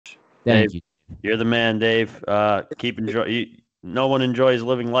Thank Dave, you. you're the man, Dave. Keep enjoy. No one enjoys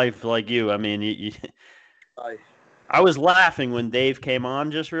living life like you. I mean, I, I was laughing when Dave came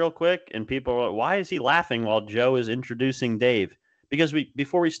on just real quick, and people were like, "Why is he laughing while Joe is introducing Dave?" Because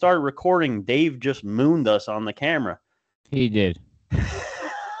before we started recording, Dave just mooned us on the camera. He did.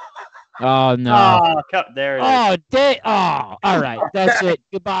 Oh no. Oh, there it is. Oh, oh, all right. That's it.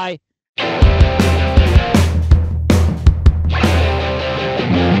 Goodbye.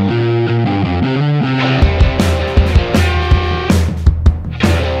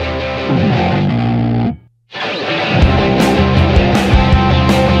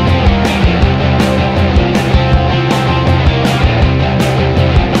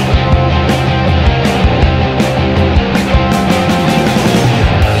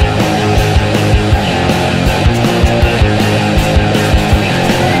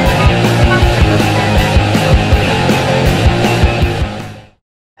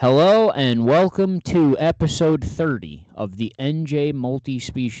 Hello and welcome to episode 30 of the NJ Multi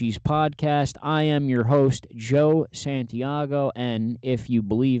Species Podcast. I am your host, Joe Santiago, and if you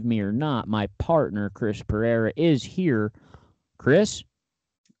believe me or not, my partner, Chris Pereira, is here. Chris?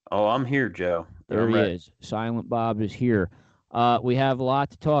 Oh, I'm here, Joe. There he is. Silent Bob is here. We have a lot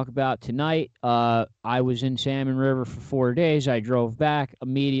to talk about tonight. I was in Salmon River for 4 days. I drove back,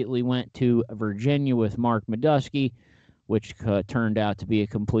 immediately went to Virginia with Mark Medusky, which turned out to be a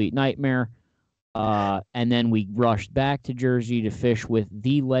complete nightmare. And then we rushed back to Jersey to fish with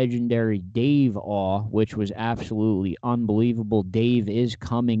the legendary Dave Awe, which was absolutely unbelievable. Dave is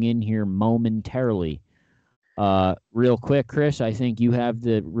coming in here momentarily. Real quick, Chris, I think you have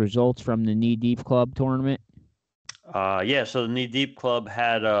the results from the Knee Deep Club tournament. Yeah, so the Knee Deep Club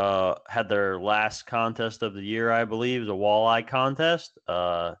had their last contest of the year, I believe. It was a walleye contest.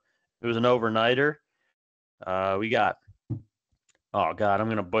 It was an overnighter. We got, oh God, I'm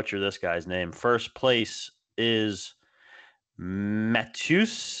gonna butcher this guy's name. First place is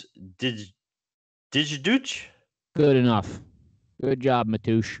Matthews Digiduch. Good enough. Good job,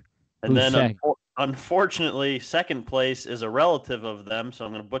 Matouche. And then unfortunately, second place is a relative of them, so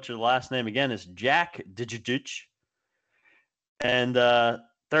I'm gonna butcher the last name again. Is Jack Digiduch. And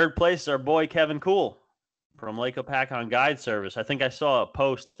third place is our boy Kevin Cool from Lake Opakon Guide Service. I think I saw a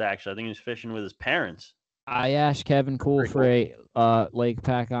post, actually. I think he was fishing with his parents. I asked Kevin Cool for a Lake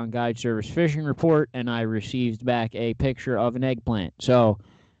Opakon Guide Service fishing report, and I received back a picture of an eggplant. So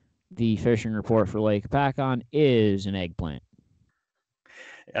the fishing report for Lake Opakon is an eggplant.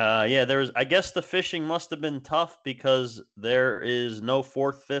 Yeah, I guess the fishing must have been tough because there is no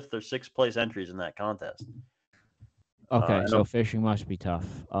 4th, 5th, or 6th place entries in that contest. Okay, so fishing must be tough.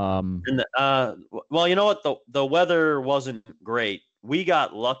 Well, you know what? The weather wasn't great. We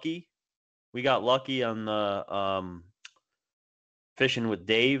got lucky. We got lucky on the fishing with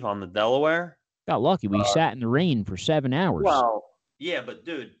Dave on the Delaware. Got lucky. We sat in the rain for 7 hours. Well, yeah, but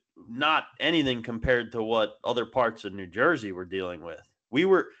dude, not anything compared to what other parts of New Jersey were dealing with.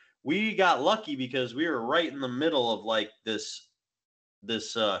 We got lucky because we were right in the middle of like this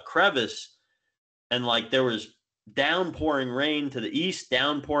crevice, and like there was downpouring rain to the east,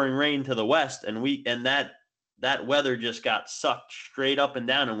 downpouring rain to the west, and that weather just got sucked straight up and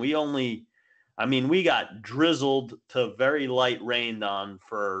down, and we got drizzled to very light rained on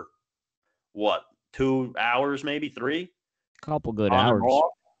for what, 2 hours, maybe 3? Couple good hours.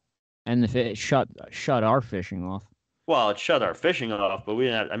 And it shut our fishing off. Well, it shut our fishing off, but we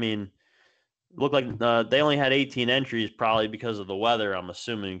didn't have, looked like they only had 18 entries probably because of the weather, I'm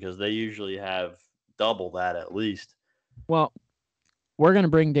assuming, because they usually have double that at least. Well, we're going to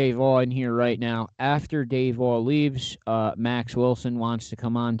bring Dave Awe in here right now. After Dave Awe leaves, Max Wilson wants to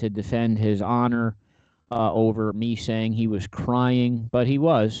come on to defend his honor over me saying he was crying, but he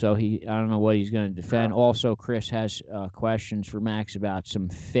was, so I don't know what he's going to defend. Also, Chris has questions for Max about some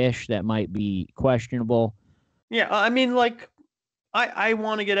fish that might be questionable. Yeah, I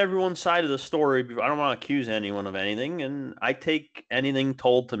want to get everyone's side of the story. I don't want to accuse anyone of anything, and I take anything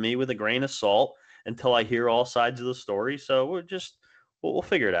told to me with a grain of salt until I hear all sides of the story. So we'll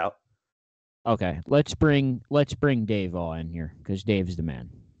figure it out. Okay, let's bring Dave Awe in here because Dave's the man.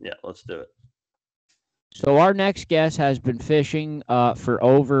 Yeah, let's do it. So our next guest has been fishing for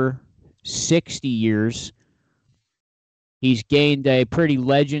over 60 years. He's gained a pretty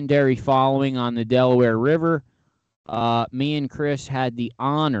legendary following on the Delaware River. Me and Chris had the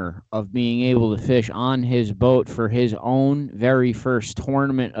honor of being able to fish on his boat for his own very first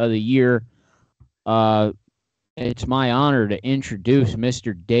tournament of the year. It's my honor to introduce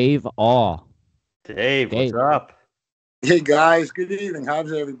Mr. Dave Awe. Dave, what's up? Hey, guys. Good evening.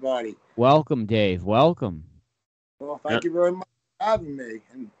 How's everybody? Welcome, Dave. Welcome. Well, thank you very much for having me.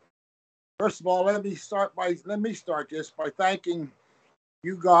 And First of all, let me start this by thanking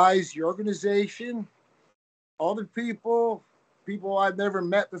you guys, your organization, all the people I've never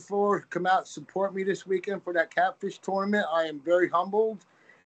met before come out and support me this weekend for that catfish tournament. I am very humbled.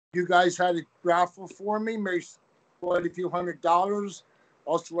 You guys had a raffle for me, made quite a few $100s.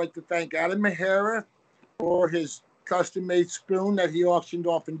 Also like to thank Adam Pereira for his custom-made spoon that he auctioned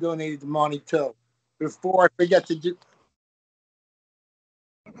off and donated the money to. Before I forget to do...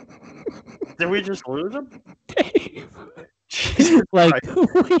 Did we just lose him? Like,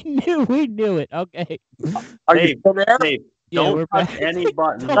 we knew it. Okay. Are you still there? Dave, Yeah, don't we're touch back. any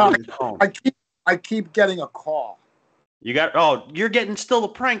buttons on your phone. I keep getting a call. You're getting still the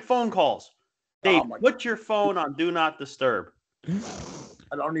prank phone calls. Dave, Oh put your phone on Do Not Disturb.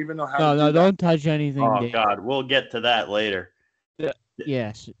 I don't even know how to do No, that. don't touch anything. Oh, Dave. God. We'll get to that later.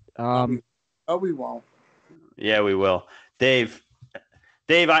 Yes. We won't. Yeah, we will.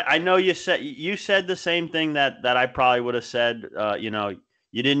 Dave, I know you said the same thing that I probably would have said.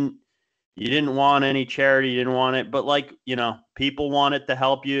 You didn't want any charity, you didn't want it, but people wanted to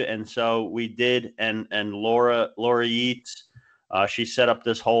help you, and so we did. And Laura Yeats, she set up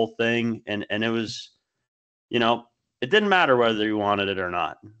this whole thing, and it was, it didn't matter whether you wanted it or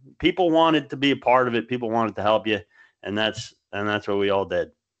not. People wanted to be a part of it. People wanted to help you, and that's what we all did.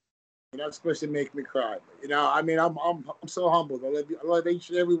 You're not supposed to make me cry. I'm so humbled. I love each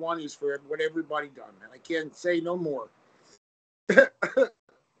and every one of you for what everybody done, man. I can't say no more.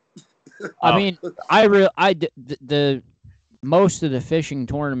 I mean, the most of the fishing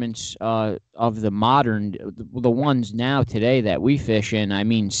tournaments of the modern, the ones now today that we fish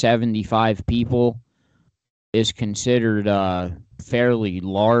in, 75 people is considered a fairly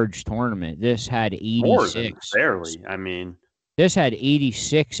large tournament. This had 86. More than fairly. This had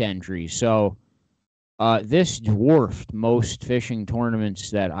 86 entries, so this dwarfed most fishing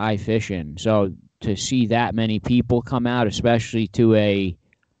tournaments that I fish in. So to see that many people come out, especially to a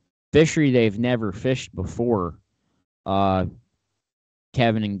fishery they've never fished before, Kevin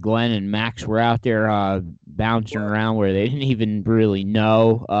and Glenn and Max were out there bouncing around where they didn't even really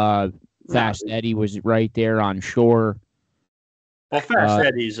know. Fast Eddie was right there on shore. Well, Fast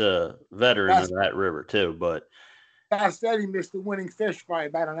Eddie's a veteran of that river too, but Fast Eddie missed the winning fish by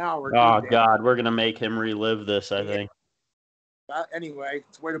about an hour. Oh God, we're gonna make him relive this, I think. Anyway,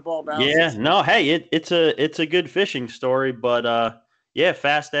 it's where the ball bounces. Yeah, no, hey, it's a good fishing story, but yeah,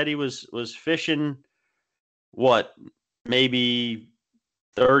 Fast Eddie was fishing maybe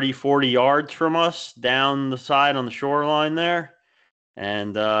 30, 40 yards from us down the side on the shoreline there.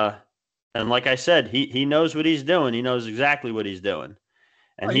 And like I said, he knows what he's doing. He knows exactly what he's doing.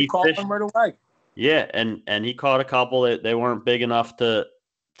 And he caught them right away. Yeah, and he caught a couple that they weren't big enough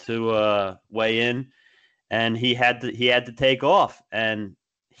to weigh in, and he had to take off, and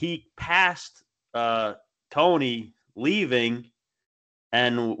he passed Tony leaving,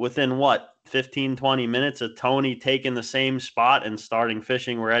 and within 15, 20 minutes of Tony taking the same spot and starting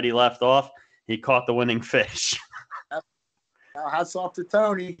fishing where Eddie left off, he caught the winning fish. Hats off to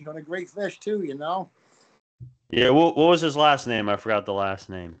Tony on a great fish too, Yeah, what was his last name? I forgot the last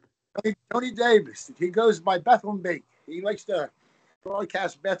name. Tony Davis. He goes by Bethlehem Bait. He likes to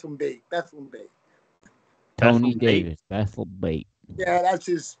broadcast Bethlehem Bait. Tony Davis, Bethel Bait. Yeah, that's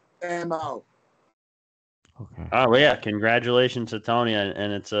his MO. Okay. Oh well, yeah. Congratulations to Tony,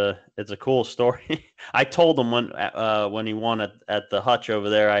 and it's a cool story. I told him when he won at the hutch over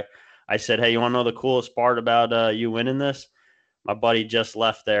there. I said, hey, you want to know the coolest part about you winning this? My buddy just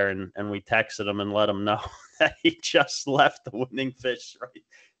left there, and we texted him and let him know that he just left the winning fish. Right,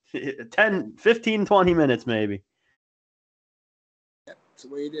 10, 15, 20 minutes maybe. Yeah, that's the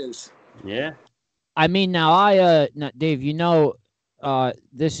way it is. Yeah. Now Dave,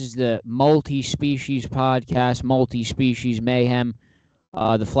 this is the Multi Species podcast, Multi Species Mayhem.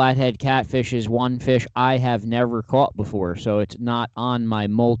 The Flathead Catfish is one fish I have never caught before, so it's not on my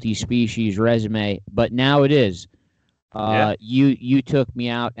Multi Species resume, but now it is. You took me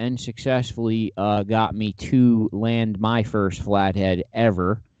out and successfully got me to land my first flathead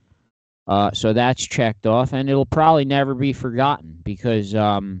ever. So that's checked off, and it'll probably never be forgotten because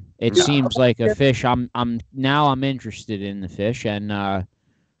it seems like a fish. I'm interested in the fish, and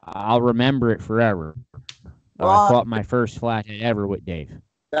I'll remember it forever. I caught my first flathead ever with Dave.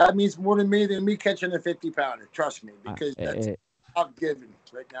 That means more to me than me catching a 50-pounder. Trust me, because that's not given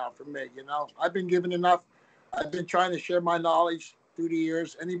right now for me. I've been given enough. I've been trying to share my knowledge through the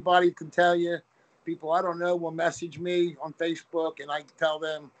years. Anybody can tell you. People I don't know will message me on Facebook, and I can tell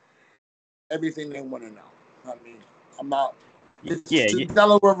them everything they want to know. I'm not.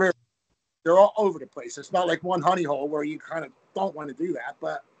 Delaware River. They're all over the place. It's not like one honey hole where you kind of don't want to do that,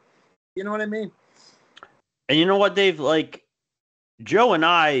 but You know what I mean? And you know what, Dave? Like, Joe and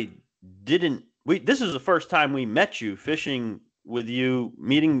I didn't. This is the first time we met you fishing with you,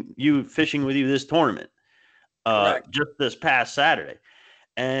 meeting you fishing with you this tournament. Just this past Saturday,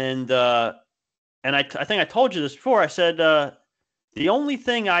 and I think I told you this before. I said the only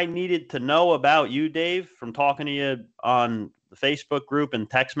thing I needed to know about you, Dave, from talking to you on the Facebook group and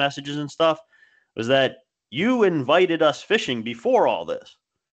text messages and stuff, was that you invited us fishing before all this.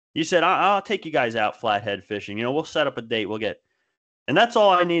 You said, I'll take you guys out flathead fishing. You know, we'll set up a date. We'll get. And that's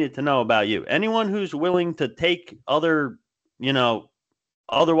all I needed to know about you. Anyone who's willing to take other, you know,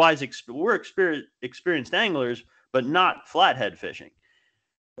 otherwise we're experienced anglers, but not flathead fishing.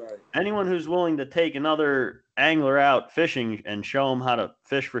 Right. Anyone who's willing to take another angler out fishing and show them how to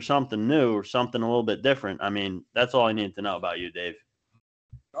fish for something new or something a little bit different. I mean, that's all I needed to know about you, Dave.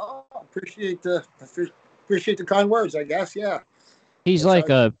 Oh, appreciate the kind words, I guess. Yeah. He's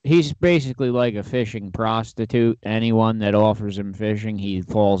he's basically like a fishing prostitute. Anyone that offers him fishing, he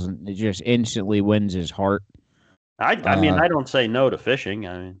falls and it just instantly wins his heart. I mean, I don't say no to fishing.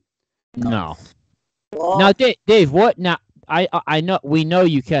 I mean, no. Now, Dave, what now? I know we know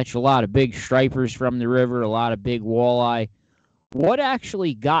you catch a lot of big stripers from the river, a lot of big walleye. What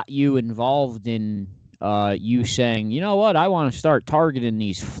actually got you involved in you saying, you know what, I want to start targeting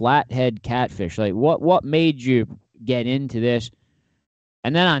these flathead catfish? Like, what made you get into this?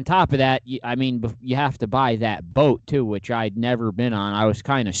 And then on top of that, you have to buy that boat too, which I'd never been on. I was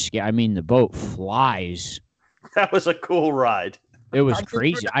kind of scared. I mean, the boat flies. That was a cool ride. It was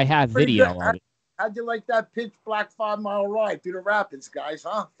crazy. I have video of it. How'd you like that pitch black 5-mile ride through the rapids, guys?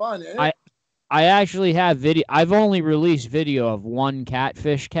 Huh? Fun, isn't it? I actually have video. I've only released video of one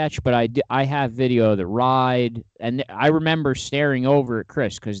catfish catch, but I have video of the ride. And I remember staring over at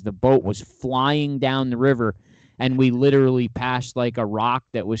Chris because the boat was flying down the river, and we literally passed like a rock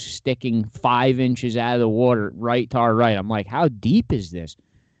that was sticking 5 inches out of the water right to our right. I'm like, how deep is this?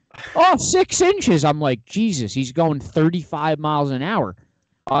 Oh, 6 inches. I'm like, Jesus, he's going 35 miles an hour.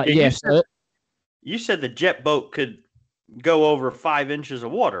 Yes. You said the jet boat could go over 5 inches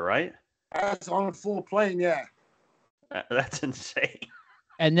of water, right? That's on a full plane, yeah. That's insane.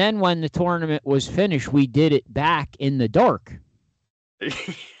 And then when the tournament was finished, we did it back in the dark.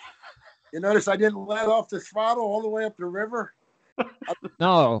 You notice I didn't let off the throttle all the way up the river?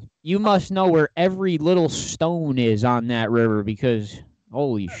 No, you must know where every little stone is on that river because,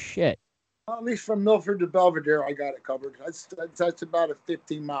 holy shit. Well, at least from Milford to Belvedere, I got it covered. That's about a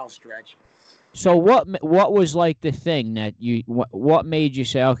 15-mile stretch. So what was like the thing that what made you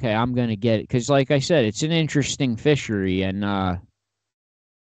say, okay, I'm going to get it? Because like I said, it's an interesting fishery. And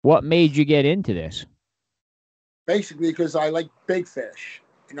what made you get into this? Basically because I like big fish.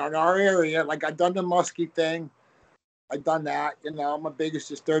 You know, in our area, like I've done the muskie thing. I've done that. You know, my biggest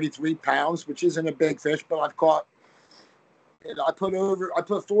is 33 pounds, which isn't a big fish, but I've caught, you know, I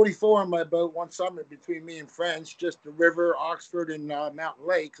put 44 on my boat one summer between me and friends, just the river, Oxford, and Mountain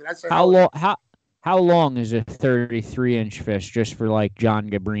Lake. So that's how long is a 33-inch fish? Just for like John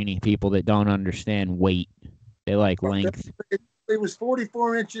Gabrini, people that don't understand weight, they like length. It was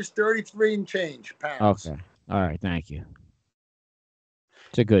 44 inches, 33 and change pounds. Okay, all right, thank you.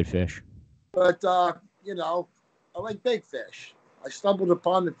 It's a good fish. But you know, I like big fish. I stumbled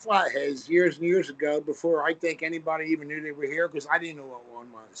upon the flatheads years and years ago before I think anybody even knew they were here because I didn't know what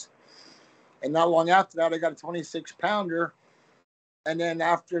one was. And not long after that, I got a 26-pounder. And then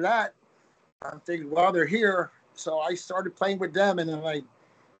after that, I'm thinking, well, they're here. So I started playing with them, and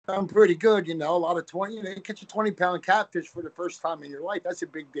I'm pretty good, you know, a lot of 20. You know, you catch a 20-pound catfish for the first time in your life. That's a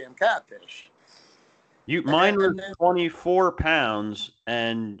big damn catfish. Mine was 24 pounds,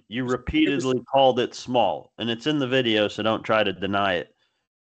 and you repeatedly called it small. And it's in the video, so don't try to deny it.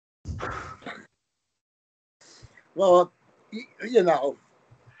 Well, you know,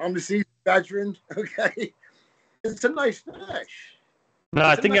 I'm the seasoned veteran, okay? It's a nice fish. No,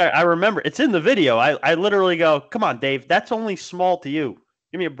 I think I remember. It's in the video. I literally go, come on, Dave, that's only small to you.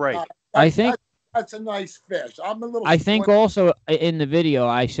 Give me a break. I think that's a nice fish. I'm a little. I think also in the video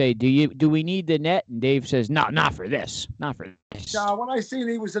I say, do we need the net? And Dave says, no, not for this, not for this. No, when I seen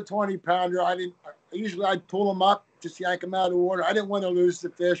he was a 20-pounder, usually I'd pull him up, just yank him out of the water. I didn't want to lose the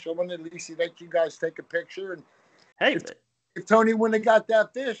fish. I wanted at least let you guys take a picture. And hey, if Tony wouldn't have got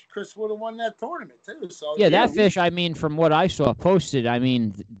that fish, Chris would have won that tournament too. So yeah, that fish. I mean, from what I saw posted, I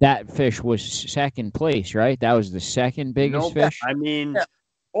mean that fish was second place, right? That was the second biggest fish. I mean. Yeah.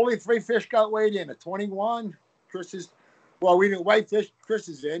 Only 3 fish got weighed in. A 21, we didn't weigh fish. Chris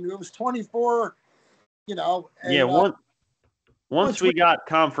is in. It was 24, you know. And, yeah, once we got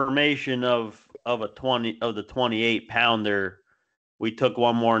confirmation of the 28-pounder, we took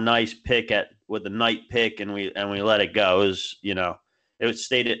one more nice pick with the night pick, and we let it go. It was,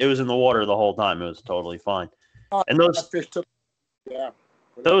 it was in the water the whole time. It was totally fine. And those fish took,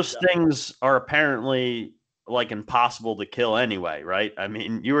 those things are apparently like impossible to kill anyway, right? I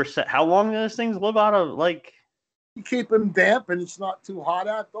mean, how long do those things live out of, like? You keep them damp and it's not too hot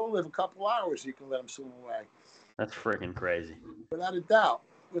out, they'll live a couple hours. You can let them swim away. That's freaking crazy. Without a doubt.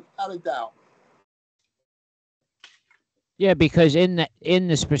 Without a doubt. Yeah, because in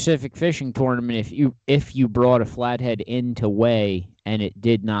the specific fishing tournament, if you brought a flathead in to weigh and it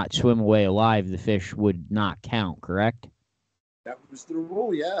did not swim away alive, the fish would not count, correct? That was the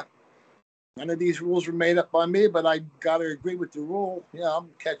rule, yeah. None of these rules were made up by me, but I gotta agree with the rule. Yeah, I'm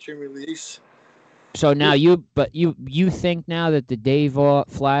catch and release. So now you think now that the Dave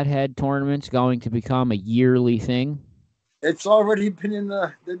Flathead tournament's going to become a yearly thing? It's already been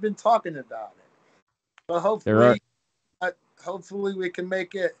they've been talking about it. But hopefully we can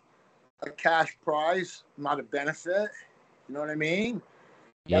make it a cash prize, not a benefit. You know what I mean?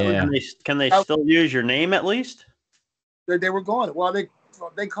 Yeah. Can they still use your name at least? They were going. Well, they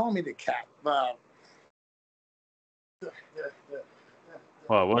call me the cat. Well,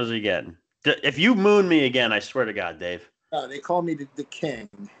 what is he getting? If you moon me again, I swear to God, Dave. They call me the king.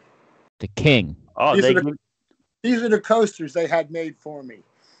 The king. Oh, these are the coasters they had made for me.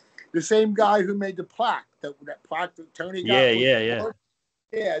 The same guy who made the plaque, that plaque that Tony got. Yeah.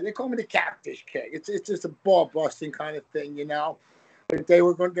 Yeah, they call me the Catfish King. It's just a ball busting kind of thing, But I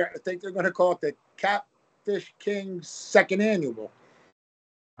think they're going to call it the Catfish King second annual.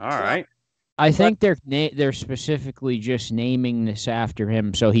 All right. I think they're specifically just naming this after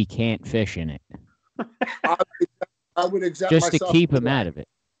him so he can't fish in it. I would exempt just myself to keep him out of it.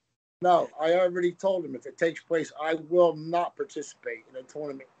 No, I already told him if it takes place, I will not participate in a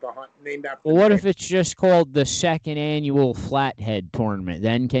tournament named after. Well, what if it's just called the second annual Flathead tournament?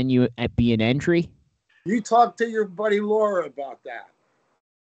 Then can you be an entry? You talk to your buddy Laura about that.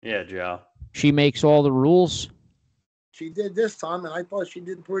 Yeah, Joe. She makes all the rules. She did this time, and I thought she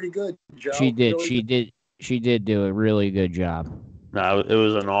did pretty good, Joe. She did. Really She did do a really good job. No, it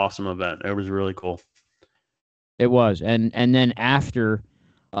was an awesome event. It was really cool. It was, and then after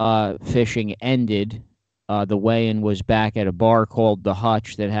fishing ended, the weigh-in was back at a bar called The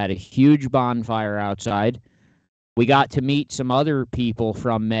Hutch that had a huge bonfire outside. We got to meet some other people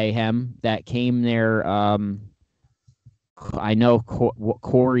from Mayhem that came there. I know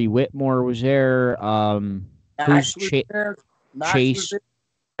Corey Whitmore was there. Max was there. Chase?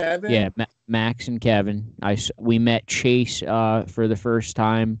 Kevin. Yeah, Max and Kevin. We met Chase for the first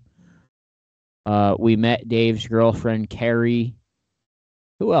time. We met Dave's girlfriend, Carrie.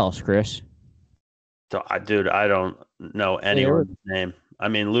 Who else, Chris? So, dude, I don't know anyone's name. I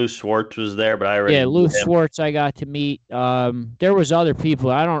mean, Lou Swartz was there, but I already knew Lou Swartz I got to meet. There was other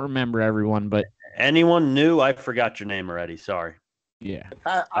people. I don't remember everyone, but anyone new? I forgot your name already. Sorry. Yeah.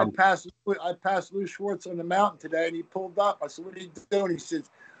 I passed Lou Swartz on the mountain today, and he pulled up. I said, "What are you doing?" He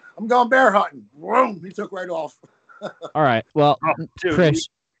says, "I'm going bear hunting." Boom! He took right off. All right. Well, dude, Chris,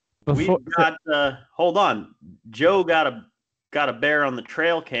 hold on. Joe got a bear on the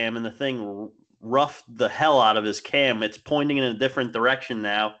trail cam, and the thing roughed the hell out of his cam. It's pointing in a different direction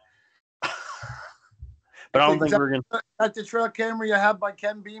now. But I don't think we're gonna. At the trail camera you have by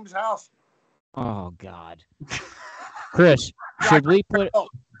Ken Beam's house. Oh God, Chris, should we put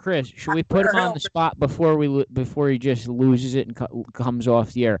him on the spot before he just loses it and comes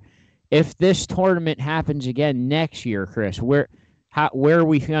off the air? If this tournament happens again next year, Chris, where are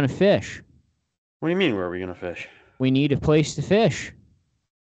we gonna fish? What do you mean? Where are we gonna fish? We need a place to fish.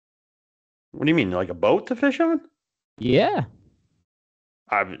 What do you mean, like a boat to fish on? Yeah.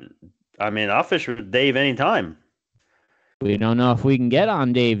 I mean, I'll fish with Dave anytime. We don't know if we can get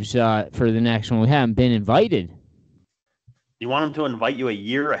on Dave's for the next one. We haven't been invited. You want him to invite you a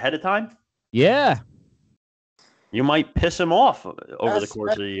year ahead of time? Yeah. You might piss him off over the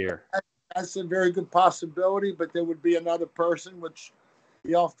course of the year. That's a very good possibility, but there would be another person which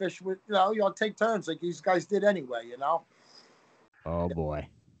y'all fish with. Y'all take turns like these guys did anyway. Oh boy.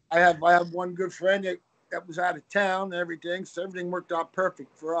 I have one good friend that was out of town and everything, so everything worked out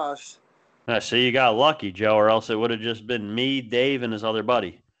perfect for us. So you got lucky, Joe, or else it would have just been me, Dave, and his other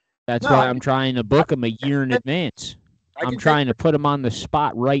buddy. That's why I'm trying to book him a year in advance. I'm trying to put him on the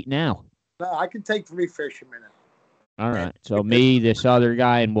spot right now. No, I can take 3 fishermen out. All right. So me, this other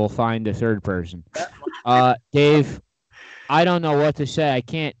guy, and we'll find a third person. Dave, I don't know what to say.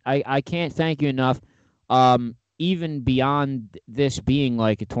 I can't thank you enough. Even beyond this being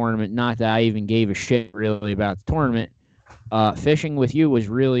like a tournament, not that I even gave a shit really about the tournament, fishing with you was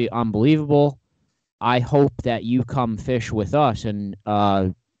really unbelievable. I hope that you come fish with us and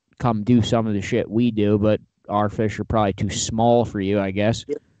come do some of the shit we do, but our fish are probably too small for you, I guess.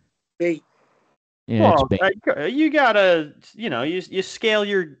 Bait. Yeah, Well, it's bait. you gotta, you scale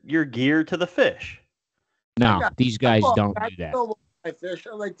your gear to the fish. No, these guys don't do that. I fish.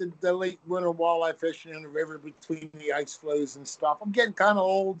 I like the late winter walleye fishing in the river between the ice floes and stuff. I'm getting kind of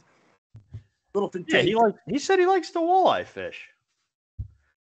old. Little fatigued. Yeah, he said he likes the walleye fish.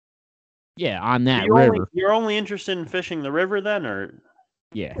 Yeah, on that river. You're only interested in fishing the river then, or?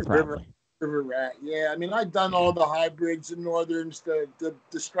 Yeah, probably. River rat. Yeah, I mean, I've done all the hybrids, the northerns, the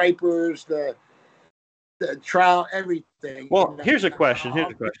stripers, the trout, everything. Well, here's a question.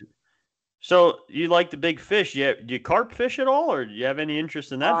 So you like the big fish? Do you carp fish at all, or do you have any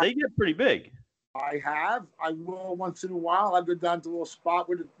interest in that? They get pretty big. I will once in a while. I go down to a little spot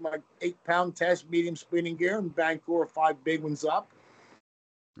with my 8-pound test, medium spinning gear, and bank 4 or 5 big ones up.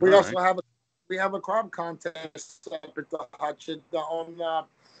 We also have a carp contest up at the hutch on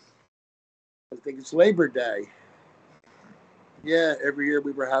I think it's Labor Day. Yeah, every year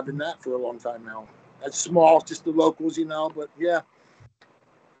we were having that for a long time now. That's small, just the locals, but yeah.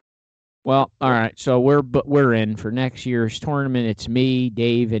 Well, all right. So we're in for next year's tournament. It's me,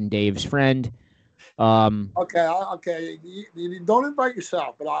 Dave, and Dave's friend. Okay. You don't invite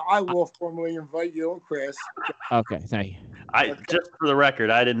yourself, but I will formally invite you and Chris. Okay, thank you. Just for the record,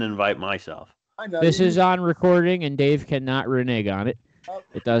 I didn't invite myself. I know. This is on recording, and Dave cannot renege on it.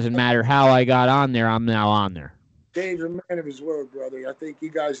 It doesn't matter how I got on there. I'm now on there. Dave's a man of his word, brother. I think you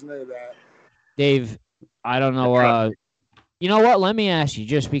guys know that. Dave, I don't know. You know what? Let me ask you,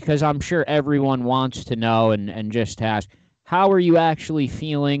 just because I'm sure everyone wants to know and just ask, how are you actually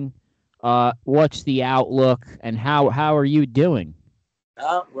feeling? What's the outlook, and how are you doing?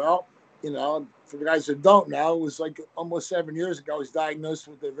 Well, for the guys that don't know, it was like almost 7 years ago, I was diagnosed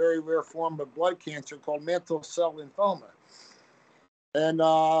with a very rare form of blood cancer called mantle cell lymphoma. And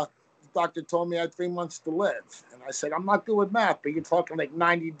the doctor told me I had 3 months to live. And I said, I'm not good with math, but you're talking like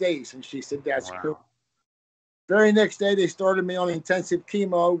 90 days. And she said, that's true. Very next day, they started me on intensive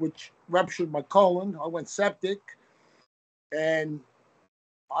chemo, which ruptured my colon. I went septic, and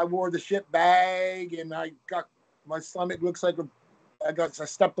I wore the shit bag, and my stomach looks like I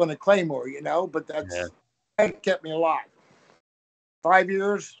stepped on a claymore, but that kept me alive. 5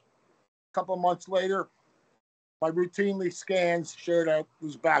 years, a couple of months later, my routinely scans showed I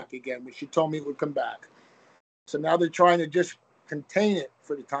was back again, which she told me it would come back. So now they're trying to just contain it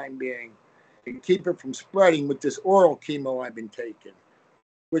for the time being and keep it from spreading with this oral chemo I've been taking,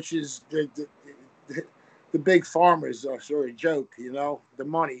 which is the big farmers are sort of joke, the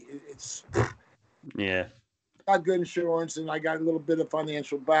money. It's I got good insurance, and I got a little bit of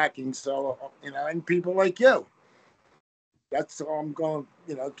financial backing, so and people like you. That's all I'm going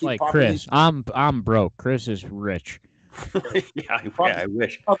to keep. Like Chris, I'm broke. Chris is rich. I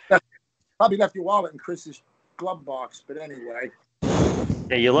wish. Probably left your wallet in Chris's glove box, but anyway.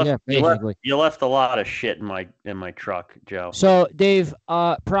 Yeah, you left a lot of shit in my truck, Joe. So Dave,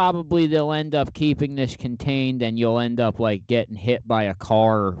 probably they'll end up keeping this contained, and you'll end up like getting hit by a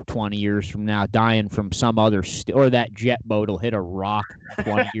car 20 years from now, dying from some other or that jet boat will hit a rock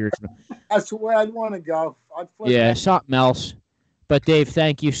 20 years from now. That's the way I'd want to go. Something else. But Dave,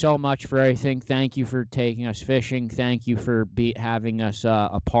 thank you so much for everything. Thank you for taking us fishing. Thank you for having us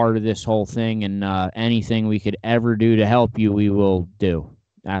a part of this whole thing, and anything we could ever do to help you, we will do.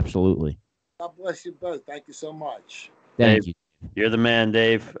 Absolutely. God bless you both. Thank you so much. Thank you. You're the man,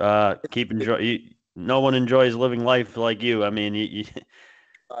 Dave. Keep enjoy. No one enjoys living life like you. I mean,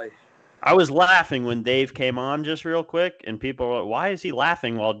 I was laughing when Dave came on, just real quick, and people were like, "Why is he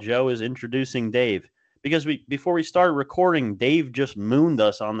laughing while Joe is introducing Dave?" Because before we started recording, Dave just mooned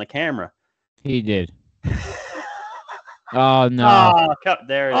us on the camera. He did. Oh no!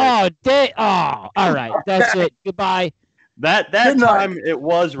 There it is. Oh, Dave! Oh, all right. That's it. Goodbye. That time it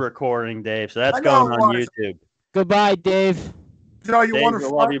was recording, Dave. So that's going on YouTube. Goodbye, Dave. Joe, you Dave, want to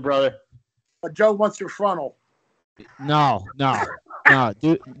love you, brother. Joe wants your frontal. No.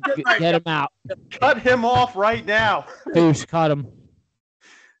 Dude, get him out. Cut him off right now. Deuce, cut him.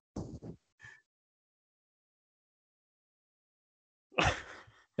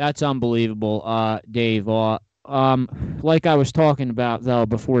 That's unbelievable, Dave. Like I was talking about, though,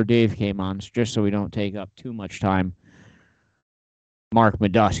 before Dave came on, just so we don't take up too much time, Mark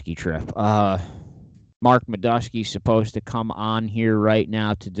Medusky trip. Mark Medusky's supposed to come on here right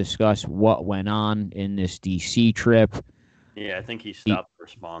now to discuss what went on in this D.C. trip. Yeah, I think he stopped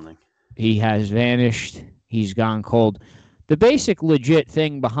responding. He has vanished. He's gone cold. The basic legit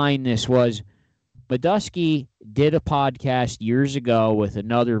thing behind this was Madusky did a podcast years ago with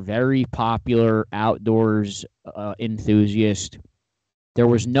another very popular outdoors enthusiast. There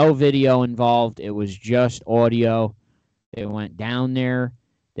was no video involved. It was just audio. They went down there.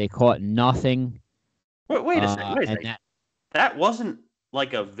 They caught nothing. Wait a second. That wasn't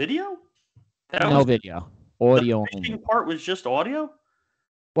like a video? No video. Audio only. The fishing part was just audio?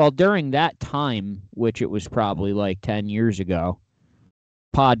 Well, during that time, which it was probably like 10 years ago,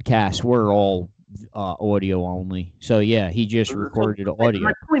 podcasts were all audio only. So, yeah, he just recorded audio.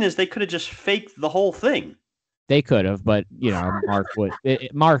 My point is they could have just faked the whole thing. They could have, but,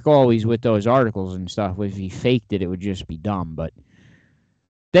 Mark always with those articles and stuff, if he faked it, it would just be dumb. But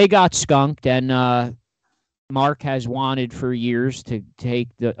they got skunked, and Mark has wanted for years to take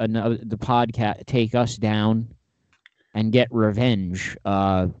the podcast, take us down and get revenge.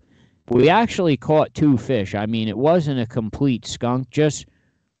 We actually caught 2 fish. I mean, it wasn't a complete skunk, just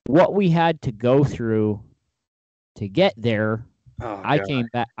what we had to go through to get there. I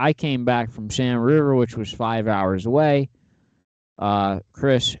came back from Salmon River, which was 5 hours away.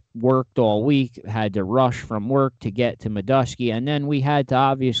 Chris worked all week, had to rush from work to get to Madusky, and then we had to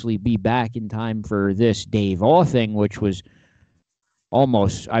obviously be back in time for this Dave Awe thing, which was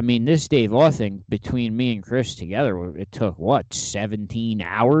this Dave Awe thing between me and Chris together, it took 17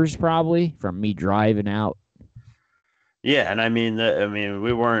 hours probably from me driving out. Yeah, and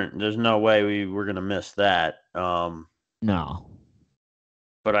we weren't. There's no way we were gonna miss that. No.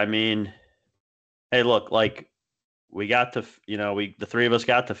 But hey, look, like we got to, the 3 of us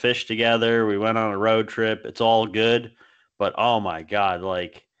got to fish together. We went on a road trip. It's all good. But oh my God,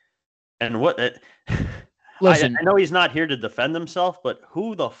 and what? Listen, I know he's not here to defend himself, but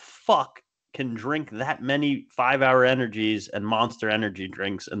who the fuck can drink that many 5-hour energies and Monster Energy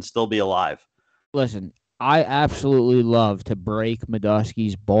drinks and still be alive? Listen, I absolutely love to break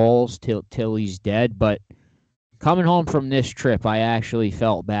Madusky's balls till he's dead, but coming home from this trip, I actually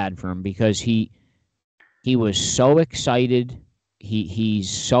felt bad for him because he was so excited. He's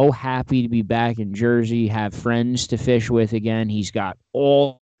so happy to be back in Jersey, have friends to fish with again. He's got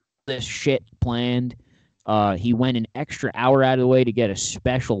all this shit planned. He went an extra hour out of the way to get a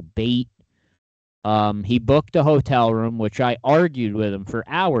special bait. He booked a hotel room, which I argued with him for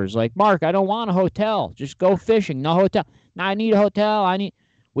hours. Like, Mark, I don't want a hotel. Just go fishing. No hotel. No, I need a hotel.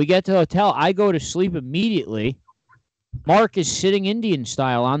 We get to the hotel. I go to sleep immediately. Mark is sitting Indian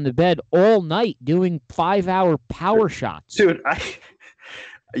style on the bed all night doing 5-hour power shots. Dude,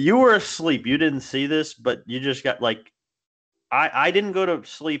 you were asleep. You didn't see this, but you just got I didn't go to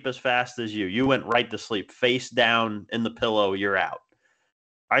sleep as fast as you. You went right to sleep, face down in the pillow. You're out.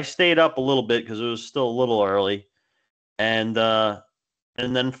 I stayed up a little bit because it was still a little early, and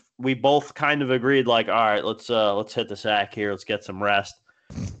then we both kind of agreed, all right, let's hit the sack here. Let's get some rest.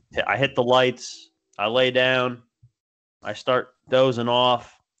 I hit the lights. I lay down. I start dozing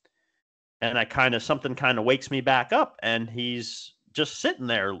off, and something kind of wakes me back up, and he's just sitting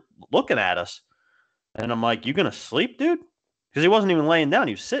there looking at us, and I'm like, "You gonna sleep, dude?" Because he wasn't even laying down;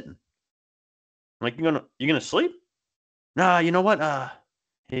 he was sitting. I'm like, "You gonna sleep?" Nah, you know what?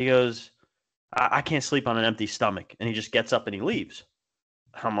 He goes, I can't sleep on an empty stomach, and he just gets up and he leaves.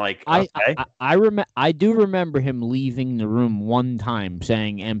 I'm like, okay. I do remember him leaving the room one time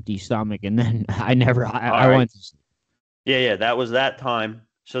saying empty stomach, and then I went to sleep. Yeah, that was that time.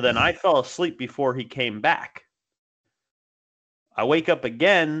 So then I fell asleep before he came back. I wake up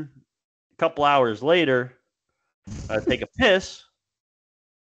again a couple hours later. I take a piss.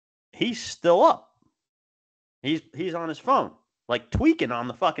 He's still up. He's on his phone, tweaking on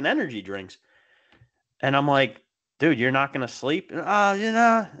the fucking energy drinks. And I'm like, dude, you're not gonna sleep?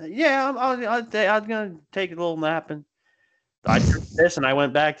 Yeah, I'm gonna take a little nap. And I took this and I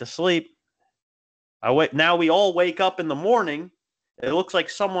went back to sleep. Now we all wake up in the morning. It looks like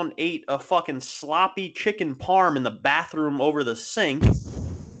someone ate a fucking sloppy chicken parm in the bathroom over the sink.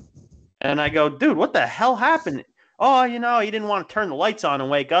 And I go, dude, what the hell happened? Oh, he didn't want to turn the lights on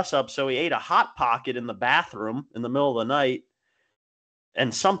and wake us up, so he ate a Hot Pocket in the bathroom in the middle of the night.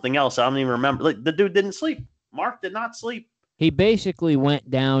 And something else, I don't even remember. The dude didn't sleep. Mark did not sleep. He basically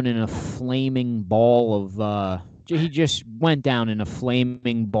went down in a flaming ball of... he just went down in a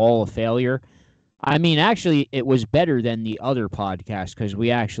flaming ball of failure. Actually, it was better than the other podcast because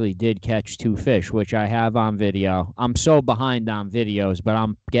we actually did catch 2 fish, which I have on video. I'm so behind on videos, but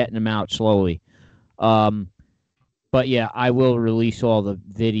I'm getting them out slowly. But yeah, I will release all the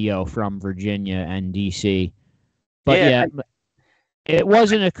video from Virginia and DC. But yeah, it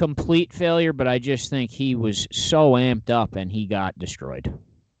wasn't a complete failure, but I just think he was so amped up and he got destroyed.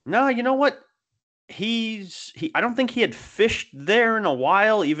 No, you know what? I don't think he had fished there in a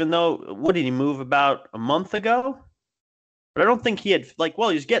while, even though, what did he move about a month ago? But I don't think he had,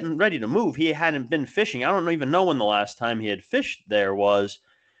 he's getting ready to move. He hadn't been fishing. I don't even know when the last time he had fished there was.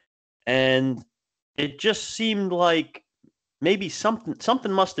 And it just seemed like maybe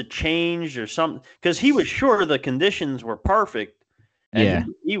something must have changed or something, because he was sure the conditions were perfect.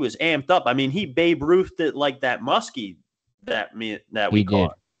 And he was amped up. I mean, he Babe Ruthed it like that muskie that we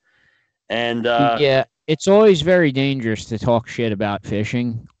caught. And it's always very dangerous to talk shit about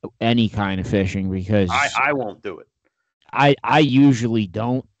fishing, any kind of fishing, because I won't do it. I usually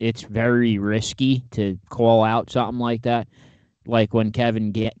don't. It's very risky to call out something like that. Like when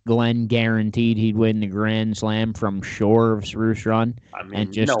Glenn guaranteed he'd win the Grand Slam from shore of Spruce Run,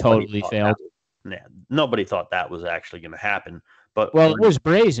 and just totally failed. Nobody thought that was actually going to happen. But it was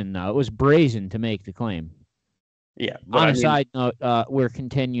brazen, though. It was brazen to make the claim. Yeah. On a side note, we're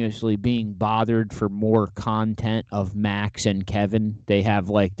continuously being bothered for more content of Max and Kevin. They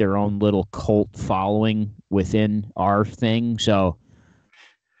have their own little cult following within our thing, so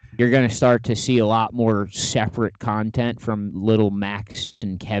you're going to start to see a lot more separate content from little Max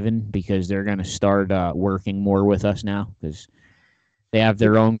and Kevin, because they're going to start working more with us now, because they have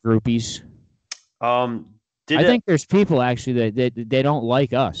their own groupies. I think there's people actually that they don't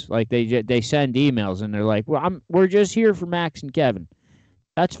like us. They send emails and they're like, "Well, we're just here for Max and Kevin."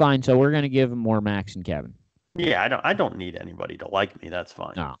 That's fine. So we're going to give them more Max and Kevin. Yeah, I don't need anybody to like me. That's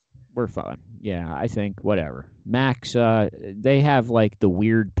fine. No, we're fine. Yeah, I think whatever. Max, they have the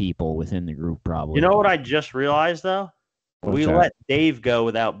weird people within the group probably. You know what I just realized though? We let Dave go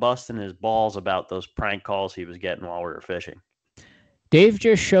without busting his balls about those prank calls he was getting while we were fishing. Dave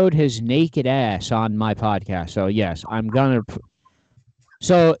just showed his naked ass on my podcast. So, yes, I'm going to...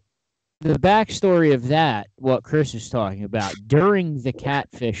 So, the backstory of that, what Chris is talking about, during the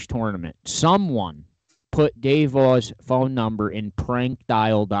catfish tournament, someone put Dave Au's phone number in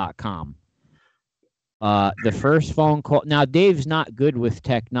prankdial.com. The first phone call... Now, Dave's not good with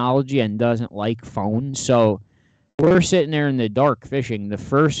technology and doesn't like phones, so... We're sitting there in the dark fishing. The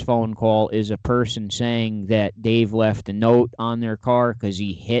first phone call is a person saying that Dave left a note on their car because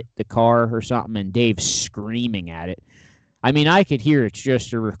he hit the car or something, and Dave's screaming at it. I mean, I could hear it's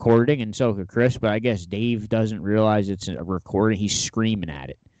just a recording, and so could Chris, but I guess Dave doesn't realize it's a recording. He's screaming at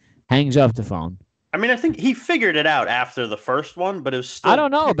it. Hangs up the phone. I mean, I think he figured it out after the first one, but it was still... I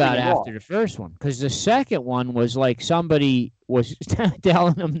don't know about after the first one, because the second one was somebody was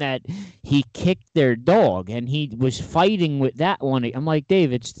telling him that he kicked their dog, and he was fighting with that one. I'm like,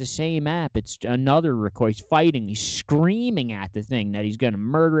 Dave, it's the same app. It's another record. He's fighting. He's screaming at the thing that he's going to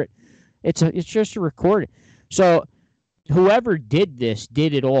murder it. It's just a recording. So whoever did this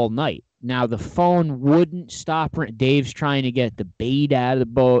did it all night. Now, the phone wouldn't stop ringing. Dave's trying to get the bait out of the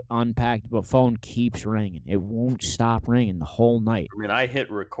boat, unpacked, but phone keeps ringing. It won't stop ringing the whole night. I mean, I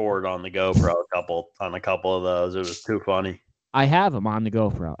hit record on the GoPro on a couple of those. It was too funny. I have him on the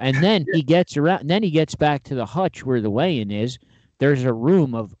GoPro. And then he gets around, and then he gets back to the hutch where the weigh-in is. There's a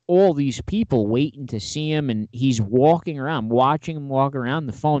room of all these people waiting to see him, and he's walking around, watching him walk around.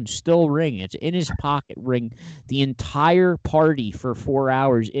 The phone's still ringing. It's in his pocket, ring the entire party for 4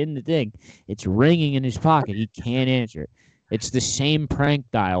 hours in the thing. It's ringing in his pocket. He can't answer it. It's the same prank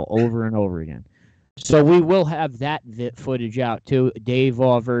dial over and over again. So we will have that footage out too. Dave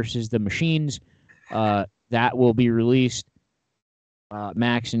Au versus the Machines. That will be released.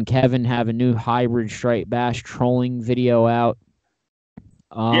 Max and Kevin have a new hybrid striped bass trolling video out.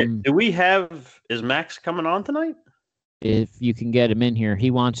 Is Max coming on tonight? If you can get him in here. He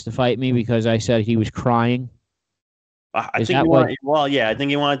wants to fight me because I said he was crying. I think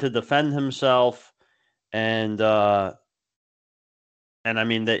he wanted to defend himself, and I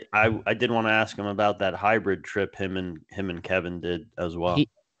mean that I did want to ask him about that hybrid trip him and Kevin did as well.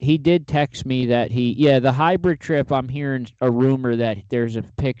 He did text me that the hybrid trip, I'm hearing a rumor that there's a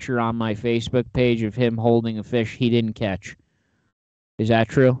picture on my Facebook page of him holding a fish he didn't catch. Is that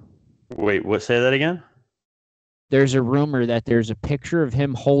true? Wait, say that again? There's a rumor that there's a picture of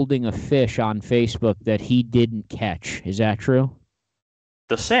him holding a fish on Facebook that he didn't catch. Is that true?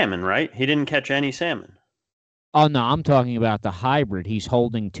 The salmon, right? He didn't catch any salmon. Oh, no, I'm talking about the hybrid. He's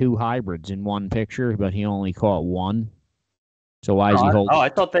holding 2 hybrids in one picture, but he only caught 1. So why is he holding... I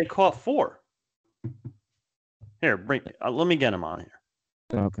thought they caught 4. Here, let me get him on here.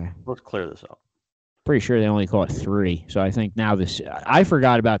 Okay. Let's clear this up. Pretty sure they only caught 3. So I think now I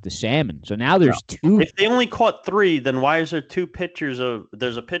forgot about the salmon. So now there's 2. If they only caught 3, then why is there 2 pictures of...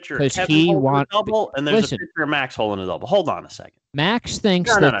 There's a picture of Kevin holding a double, and there's a picture of Max holding a double. Hold on a second. Max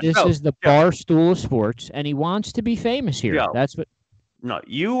thinks this is the Barstool of sports, and he wants to be famous here. Joe, that's what... No,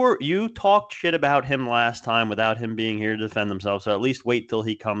 you talked shit about him last time without him being here to defend himself. So at least wait till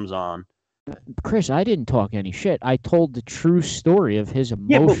he comes on. Chris, I didn't talk any shit. I told the true story of his emotion.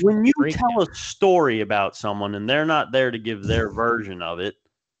 Yeah, but when you tell a story about someone and they're not there to give their version of it.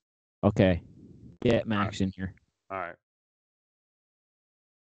 Okay. Get Max in here. All right.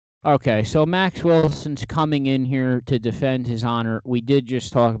 Okay, so Max Wilson's coming in here to defend his honor. We did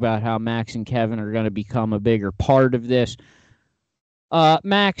just talk about how Max and Kevin are going to become a bigger part of this.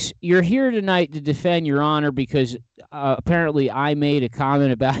 Max, you're here tonight to defend your honor because apparently I made a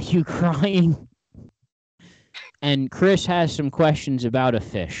comment about you crying. And Chris has some questions about a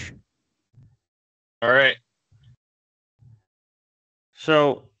fish. All right.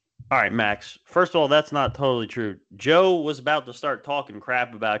 So, all right, Max. First of all, that's not totally true. Joe was about to start talking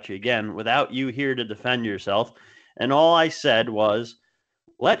crap about you again without you here to defend yourself. And all I said was,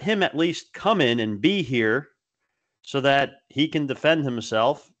 let him at least come in and be here so that he can defend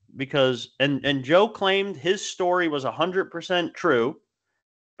himself. Because, and Joe claimed his story was 100% true.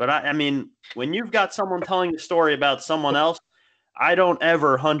 But I mean, when you've got someone telling a story about someone else, I don't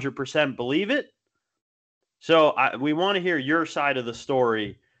ever 100% believe it. So we want to hear your side of the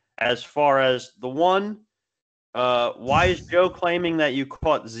story. As far as the one, why is Joe claiming that you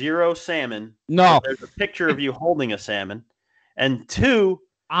caught 0 salmon? No. There's a picture of you holding a salmon. And 2,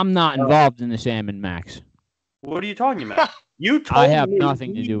 I'm not involved in the salmon, Max. What are you talking about? You told I have me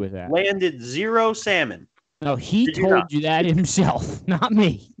nothing to do with that. Landed 0 salmon. No, he told you that himself, not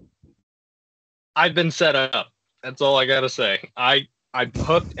me. I've been set up. That's all I gotta say. I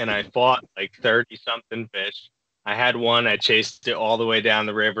hooked and I fought like 30-something fish. I had one. I chased it all the way down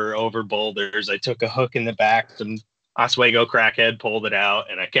the river over boulders. I took a hook in the back. Some Oswego crackhead pulled it out,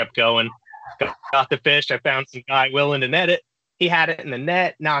 and I kept going. Got the fish. I found some guy willing to net it. He had it in the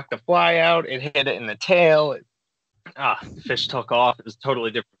net, knocked the fly out. It hit it in the tail. The fish took off. It was a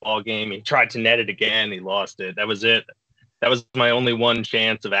totally different ball game. He tried to net it again. He lost it. That was it. That was my only one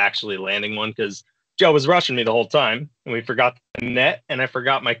chance of actually landing one because Joe was rushing me the whole time, and we forgot the net, and I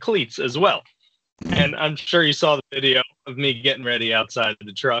forgot my cleats as well. And I'm sure you saw the video of me getting ready outside of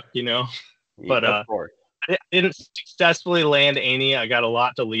the truck, you know. But of course. I didn't successfully land any. I got a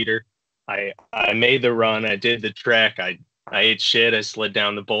lot to leader. I made the run. I did the trek. I ate shit. I slid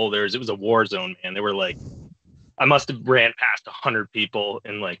down the boulders. It was a war zone, man. They were like, I must have ran past 100 people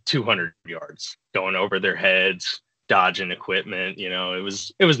in like 200 yards, going over their heads, dodging equipment. You know, it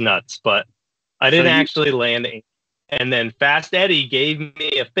was nuts. But I didn't actually land any. And then Fast Eddie gave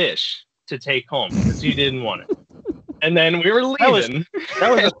me a fish to take home because he didn't want it. And then we were leaving.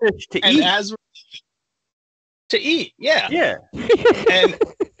 That was a fish to eat. As to eat, yeah. Yeah. And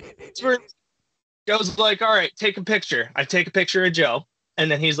Joe's like, all right, take a picture. I take a picture of Joe.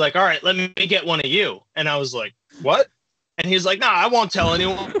 And then he's like, all right, let me get one of you. And I was like, what? And he's like, nah, I won't tell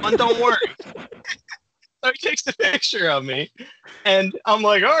anyone. Don't worry. So he takes a picture of me. And I'm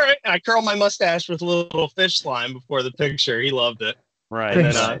like, all right. And I curl my mustache with a little fish slime before the picture. He loved it. Right.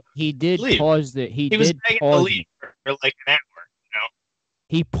 Chris, And then, he did leave. pause the. He was did begging to pause leave me. for like an hour. You know?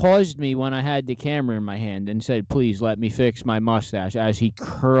 He paused me when I had the camera in my hand and said, "Please let me fix my mustache." As he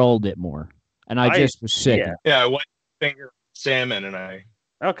curled it more, and I just was sick. Yeah, I went finger salmon and I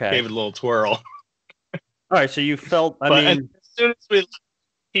gave it a little twirl. All right, so you felt. I mean, as soon as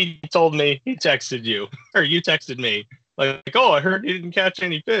he told me, he texted you, or you texted me, like, oh, I heard you didn't catch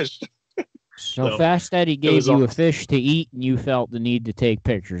any fish. So Fast Eddie gave you a fish to eat, and you felt the need to take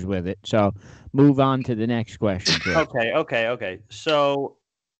pictures with it. So move on to the next question. Chris. Okay. So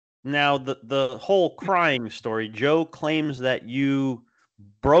now the whole crying story. Joe claims that you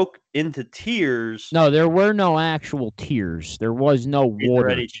broke into tears. No, there were no actual tears. There was no water.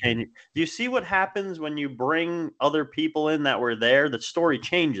 Already changing. Do you see what happens when you bring other people in that were there? The story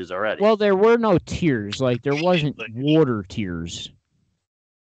changes already. Well, there were no tears. Like there wasn't water tears.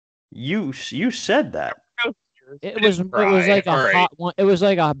 You said that. It was like a hot one. It was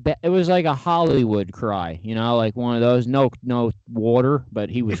like a Hollywood cry, you know, like one of those. No water, but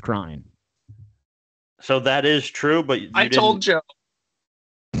he was crying. So that is true, but I told Joe.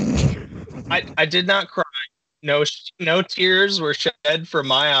 I did not cry. No tears were shed from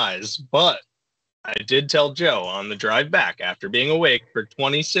my eyes, but I did tell Joe on the drive back after being awake for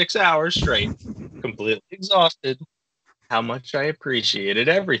 26 hours straight, completely exhausted, how much I appreciated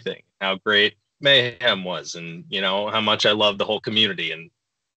everything, how great Mayhem was, and you know how much I love the whole community, and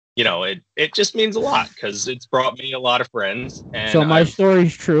you know it just means a lot because it's brought me a lot of friends. And so my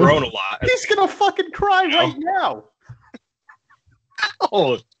story's true. Grown a lot. He's gonna fucking cry right now.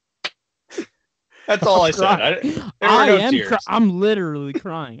 Oh, that's all I said. I'm literally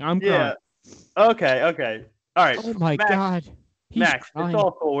crying. I'm crying. Okay. All right. Oh my God. Max, it's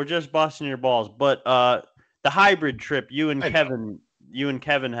all cool. We're just busting your balls. But the hybrid trip you and Kevin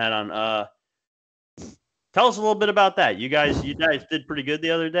had on. Tell us a little bit about that. You guys did pretty good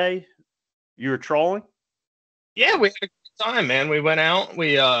the other day. You were trolling? Yeah, we had a good time, man. We went out.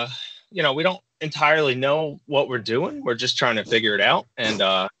 We we don't entirely know what we're doing. We're just trying to figure it out. And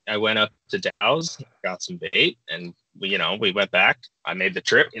I went up to Dow's, got some bait, and we went back. I made the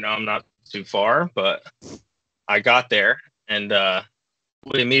trip. I'm not too far, but I got there, and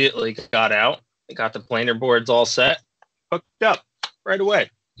we immediately got out. Got the planer boards all set, hooked up right away.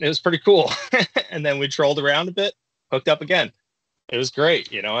 It was pretty cool. And then we trolled around a bit, hooked up again. It was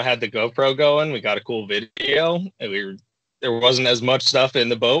great. I had the GoPro going. We got a cool video. And there wasn't as much stuff in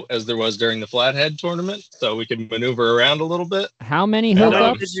the boat as there was during the Flathead tournament, so we could maneuver around a little bit. How many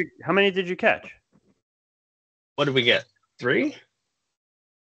hookups? How many did you catch? What did we get? Three.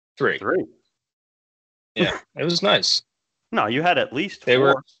 Yeah, it was nice. No, you had at least 4. They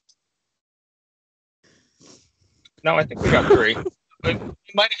were. No, I think we got 3. We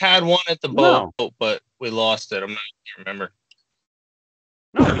might have had one at the boat, but we lost it. I'm not sure, remember.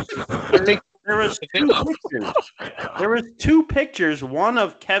 No, I think there was 2 pictures. There was 2 pictures, one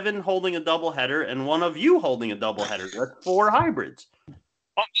of Kevin holding a doubleheader and one of you holding a doubleheader. That's 4 hybrids.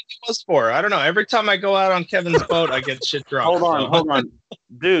 Oh, it was 4. I don't know. Every time I go out on Kevin's boat, I get shit drunk. Hold on.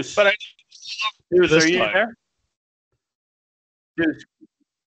 Deuce. But Deuce, are you there? Deuce.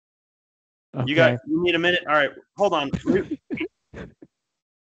 Okay. You need a minute? All right, hold on.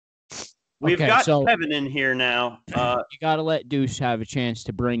 We've got Kevin in here now. You got to let Deuce have a chance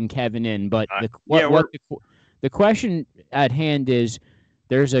to bring Kevin in. But the question at hand is,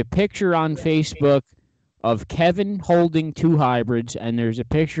 there's a picture on Facebook of Kevin holding 2 hybrids, and there's a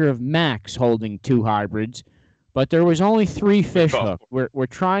picture of Max holding 2 hybrids. But there was only 3 fish hooked. We're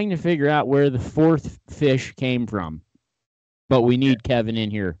trying to figure out where the 4th fish came from. But we need Kevin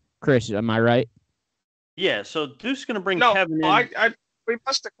in here. Chris, am I right? Yeah, so Deuce is going to bring Kevin in. We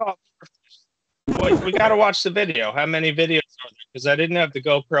must have caught 4 fish. We got to watch the video. How many videos are there? Because I didn't have the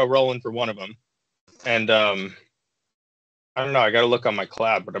GoPro rolling for one of them. And I don't know. I got to look on my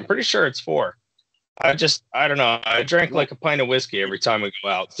cloud, but I'm pretty sure it's 4. I don't know. I drank like a pint of whiskey every time we go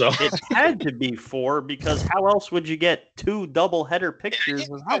out. So it had to be 4 because how else would you get 2 double header pictures?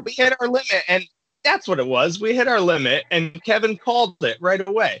 We hit our limit, and that's what it was. We hit our limit, and Kevin called it right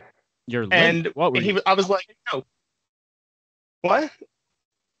away. Your limit? And I was like, no. What?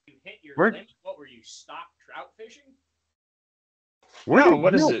 You hit your limit? What were you, stock trout fishing?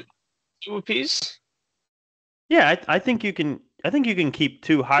 What is it? 2 apiece? Yeah, I think you can. I think you can keep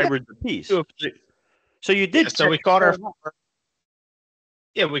 2 hybrids apiece. So you did. Yeah, so we caught our 4.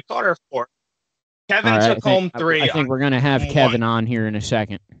 Yeah, we caught our 4. Kevin took home 3. I think we're gonna have Kevin on here in a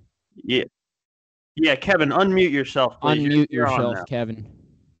second. Yeah. Yeah, Kevin, unmute yourself, please. Unmute yourself, Kevin.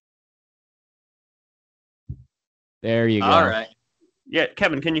 There you go. All right. Yeah,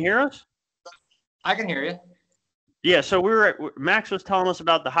 Kevin, can you hear us? I can hear you. Yeah, so Max was telling us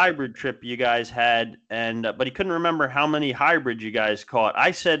about the hybrid trip you guys had, but he couldn't remember how many hybrids you guys caught.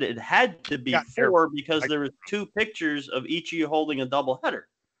 I said it had to be 4 because there was 2 pictures of each of you holding a double header.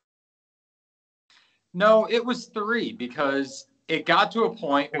 No, it was 3 because it got to a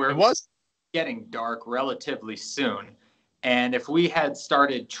point where it was getting dark relatively soon. And if we had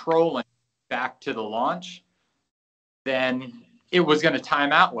started trolling back to the launch, then it was going to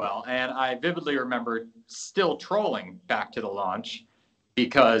time out well. And I vividly remember still trolling back to the launch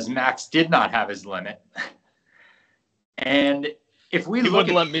because Max did not have his limit. And if we look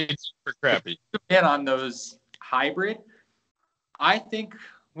wouldn't let me super crappy in on those hybrid, I think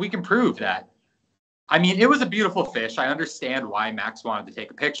we can prove that. I mean, it was a beautiful fish. I understand why Max wanted to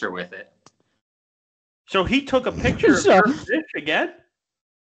take a picture with it. So he took a picture of your fish again?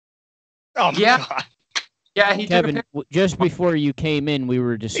 Oh, yeah. My God. Yeah, he Kevin, just before you came in, we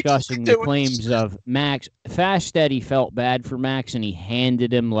were discussing the claims of Max. Fast Eddie felt bad for Max, and he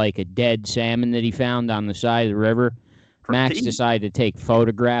handed him like a dead salmon that he found on the side of the river. Max decided to take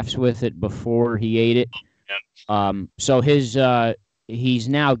photographs with it before he ate it. So he's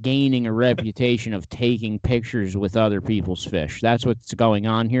now gaining a reputation of taking pictures with other people's fish. That's what's going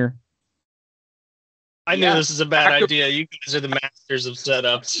on here. I knew this is a bad idea. You guys are the masters of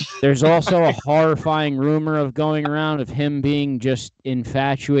setups. There's also a horrifying rumor of going around of him being just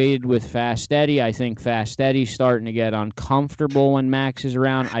infatuated with Fast Eddie. I think Fast Eddie's starting to get uncomfortable when Max is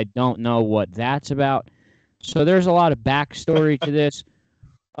around. I don't know what that's about. So there's a lot of backstory to this.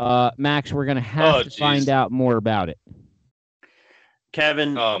 Max, we're going to have to find out more about it.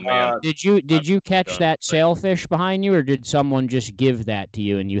 Kevin. Oh man, did you catch that sailfish behind you, or did someone just give that to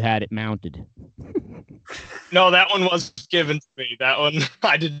you and you had it mounted? No, that one was given to me. That one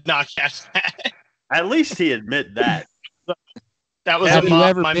I did not catch that. At least he admit that. That was Have you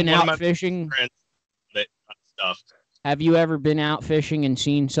ever been out fishing? Stuff. Have you ever been out fishing and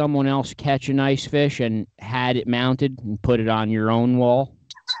seen someone else catch a nice fish and had it mounted and put it on your own wall?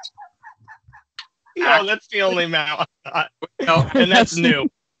 No, that's the only mount. No, and that's new.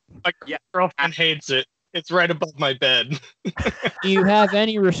 My girlfriend hates it. It's right above my bed. Do you have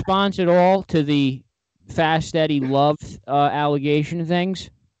any response at all to the Fast Eddie love allegation things?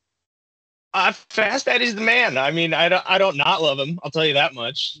 Fast Eddie's the man. I mean, I don't not love him. I'll tell you that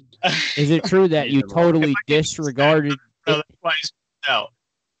much. Is it true that you totally disregarded?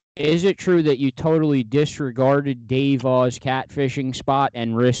 Is it true that you totally disregarded Dave Au's catfishing spot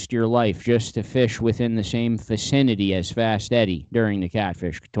and risked your life just to fish within the same vicinity as Fast Eddie during the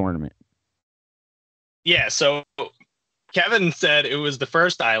catfish tournament? Yeah. So Kevin said it was the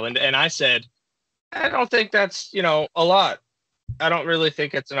first island, and I said, I don't think that's a lot. I don't really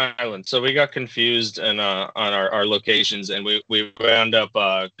think it's an island. So we got confused on our locations, and we wound up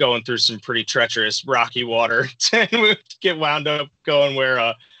going through some pretty treacherous rocky water, and we get wound up going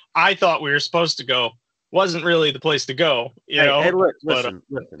where I thought we were supposed to go. Wasn't really the place to go, Hey, listen,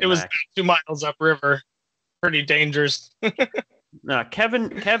 it was 2 miles upriver, pretty dangerous. No,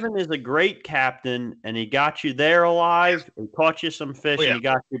 Kevin is a great captain, and he got you there alive. He caught you some fish, and he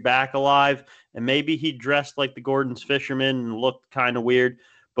got you back alive. And maybe he dressed like the Gordon's fisherman and looked kind of weird.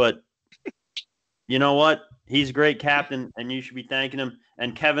 But you know what? He's a great captain, and you should be thanking him.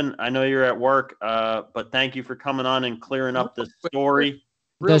 And Kevin, I know you're at work, but thank you for coming on and clearing up the story.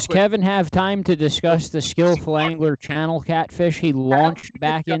 Does Kevin have time to discuss the skillful angler channel catfish he launched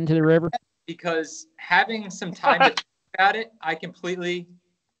back into the river? Because having some time to think about it, I completely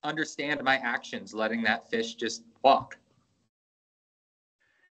understand my actions letting that fish just walk.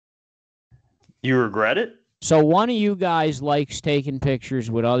 You regret it? So one of you guys likes taking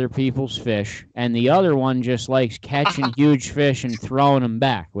pictures with other people's fish, and the other one just likes catching huge fish and throwing them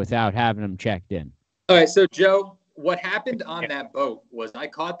back without having them checked in. All right, so Joe, what happened on that boat was I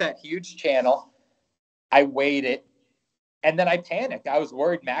caught that huge channel, I weighed it, and then I panicked. I was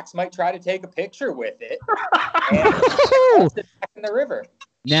worried Max might try to take a picture with it and tossed it back in the river.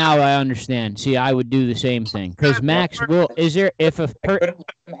 Now I understand. See, I would do the same thing because Max will. Is there if a I couldn't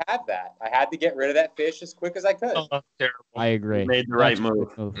let him have that? I had to get rid of that fish as quick as I could. Terrible. I agree. You made the right move.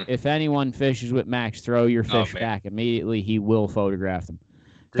 If anyone fishes with Max, throw your fish back immediately. He will photograph them.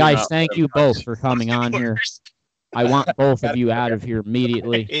 Guys, thank you both for coming on here. I want both of you out of here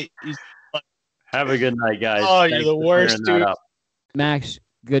immediately. Have a good night, guys. Oh, you're the worst, dude. Max,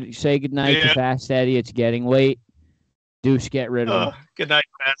 say good night to Fast Eddie. It's getting late. Deuce, get rid of him. Good night,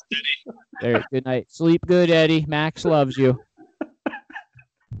 Fast Eddie. There, good night. Sleep good, Eddie. Max loves you.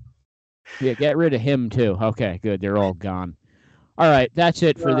 Yeah, get rid of him, too. Okay, good. They're all gone. All right, that's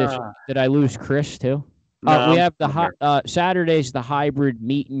it for this. Did I lose Chris, too? No, we have the Saturday's the hybrid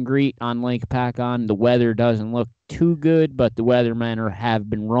meet and greet on Lake Pacon. The weather doesn't look too good, but the weathermen have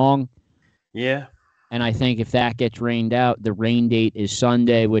been wrong. Yeah. And I think if that gets rained out, the rain date is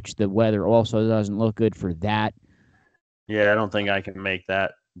Sunday, which the weather also doesn't look good for that. Yeah, I don't think I can make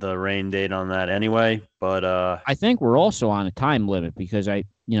the rain date on that anyway, but I think we're also on a time limit because as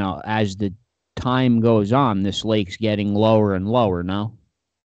the time goes on, this lake's getting lower and lower, no?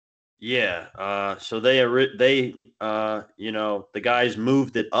 Yeah, so the guys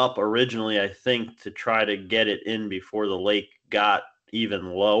moved it up originally, I think, to try to get it in before the lake got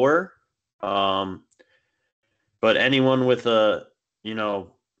even lower. But anyone with a,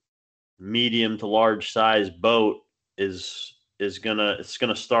 medium to large size boat is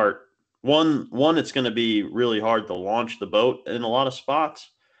gonna start one, it's gonna be really hard to launch the boat in a lot of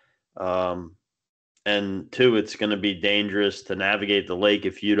spots. And two, it's going to be dangerous to navigate the lake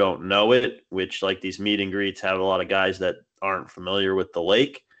if you don't know it, which like these meet and greets have a lot of guys that aren't familiar with the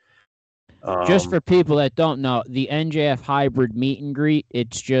lake. Just for people that don't know, the NJF hybrid meet and greet,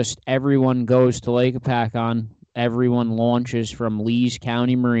 it's just everyone goes to Lake Pacon. Everyone launches from Lee's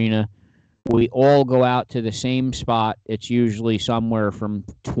County Marina. We all go out to the same spot. It's usually somewhere from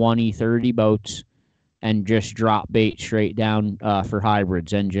 20, 30 boats. And just drop bait straight down for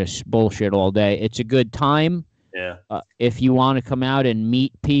hybrids and just bullshit all day. It's a good time. Yeah. If you want to come out and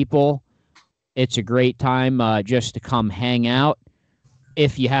meet people, it's a great time just to come hang out.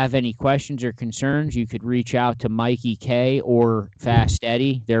 If you have any questions or concerns, you could reach out to Mikey K or Fast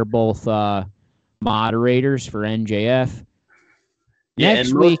Eddie. They're both moderators for NJF. Yeah,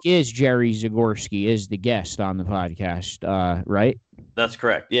 Next week is Jerry Zagorski is the guest on the podcast, right? That's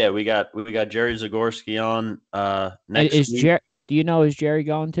correct. Yeah, we got Jerry Zagorski on next week. Do you know, is Jerry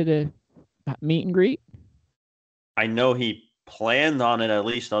going to the meet and greet? I know he planned on it, at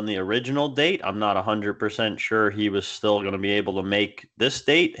least on the original date. I'm not 100% sure he was still going to be able to make this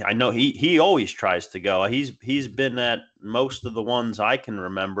date. I know he always tries to go. He's been at most of the ones I can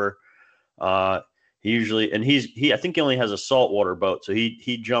remember. He usually, and I think he only has a saltwater boat, so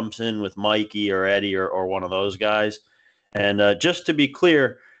he jumps in with Mikey or Eddie or one of those guys. And just to be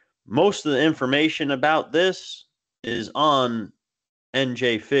clear, most of the information about this is on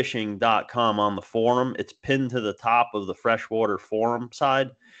njfishing.com on the forum. It's pinned to the top of the freshwater forum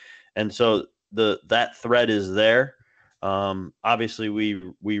side, and so that thread is there. Obviously, we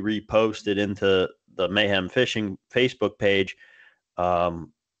reposted into the Mayhem Fishing Facebook page,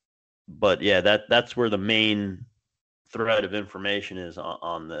 but yeah, that's where the main thread of information is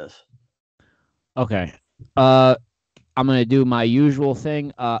on this. Okay. I'm going to do my usual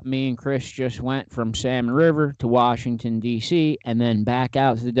thing. Me and Chris just went from Salmon River to Washington, D.C., and then back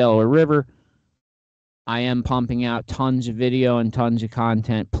out to the Delaware River. I am pumping out tons of video and tons of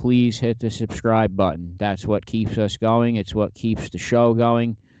content. Please hit the subscribe button. That's what keeps us going. It's what keeps the show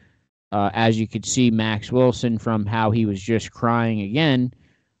going. As you could see, Max Wilson, from how he was just crying again,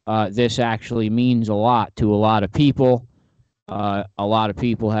 this actually means a lot to a lot of people. A lot of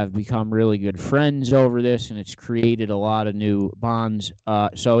people have become really good friends over this, and it's created a lot of new bonds.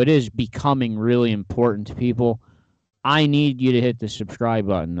 So it is becoming really important to people. I need you to hit the subscribe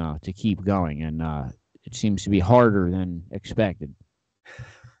button, though, to keep going, and it seems to be harder than expected.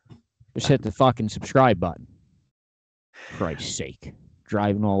 Just hit the fucking subscribe button. For Christ's sake.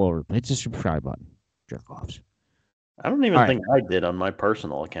 Driving all over. Hit the subscribe button. Jerk-offs. I don't even think I did on my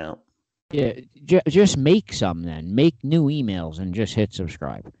personal account. Yeah, just make some then. Make new emails and just hit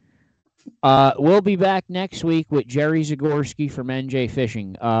subscribe. We'll be back next week with Jerry Zagorski from NJ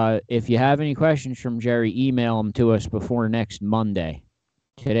Fishing. If you have any questions from Jerry, email them to us before next Monday.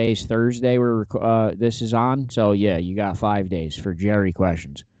 Today's Thursday. This is on, so yeah, you got 5 days for Jerry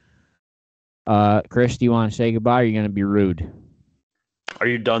questions. Chris, do you want to say goodbye, or are you going to be rude? Are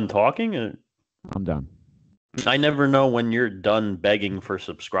you done talking? I'm done. I never know when you're done begging for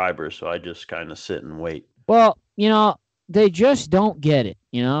subscribers, so I just kind of sit and wait. Well, they just don't get it,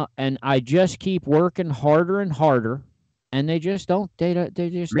 and I just keep working harder and harder, and they just don't. They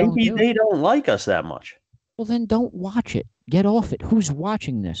just maybe don't they don't like us that much. Well, then don't watch it. Get off it. Who's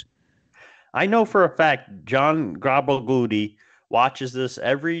watching this? I know for a fact John Grabogludi watches this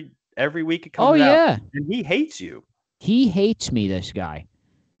every week it comes out. Oh yeah, and he hates you. He hates me. This guy.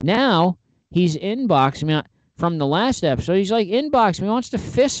 Now he's inboxing me. From the last episode, he's like inboxing me, wants to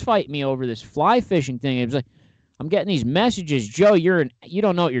fist fight me over this fly fishing thing. It was like, I'm getting these messages, Joe, you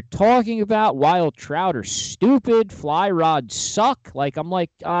don't know what you're talking about. Wild trout are stupid. Fly rods suck. Like, I'm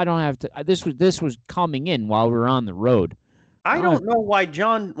like, I don't have to. This was coming in while we were on the road. I don't know why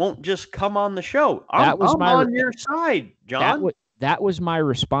John won't just come on the show. I'm on your side, John. That was my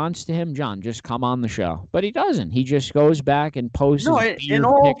response to him, John. Just come on the show, but he doesn't. He just goes back and posts his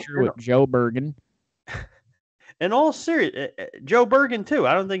picture with Joe Bergen. In all serious, Joe Bergen too.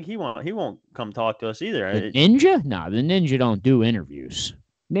 I don't think he won't come talk to us either. The Ninja? No, the Ninja don't do interviews.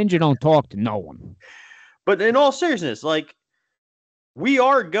 Ninja don't talk to no one. But in all seriousness, like, we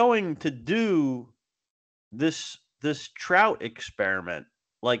are going to do this trout experiment.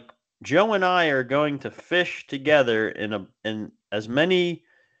 Like, Joe and I are going to fish together in as many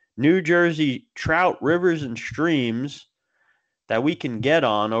New Jersey trout rivers and streams that we can get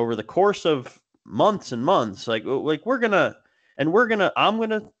on over the course of months and months. Like I'm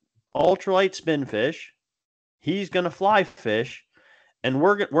gonna ultralight spin fish, he's gonna fly fish, and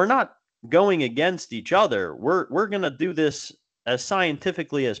we're not going against each other. We're gonna do this as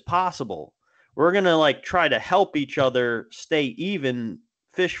scientifically as possible. We're gonna try to help each other stay even,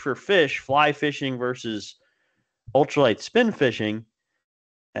 fish for fish, fly fishing versus ultralight spin fishing,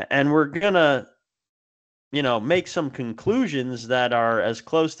 and we're gonna make some conclusions that are as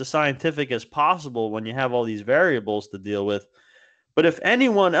close to scientific as possible when you have all these variables to deal with. But if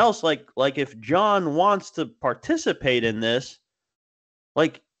anyone else, like if John wants to participate in this,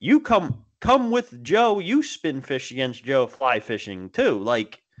 you come with Joe, you spin fish against Joe fly fishing too.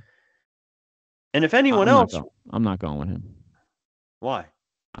 And if anyone else, I'm not going with him. Why?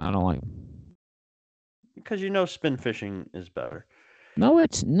 I don't like him. Because spin fishing is better. No,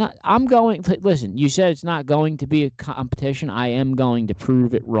 it's not. I'm going. Listen, you said it's not going to be a competition. I am going to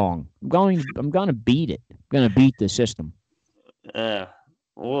prove it wrong. I'm going to beat it. I'm going to beat the system.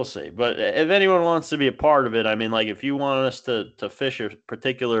 We'll see. But if anyone wants to be a part of it, I mean, if you want us to fish a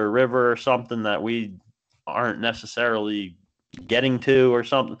particular river or something that we aren't necessarily, getting to or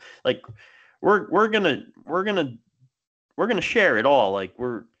something. Like we're gonna share it all. Like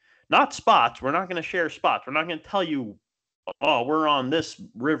we're not spots. We're not gonna share spots. We're not gonna tell you, oh, we're on this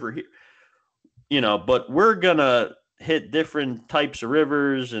river here, but we're gonna hit different types of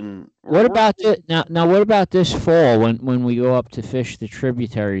rivers. And what about now? What about this fall when we go up to fish the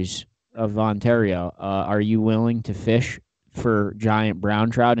tributaries of Ontario? Are you willing to fish for giant brown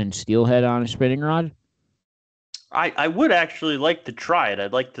trout and steelhead on a spinning rod? I would actually like to try it.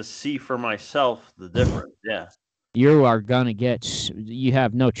 I'd like to see for myself the difference. Yeah. You are gonna you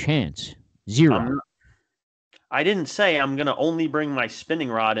have no chance. Zero. I didn't say I'm gonna only bring my spinning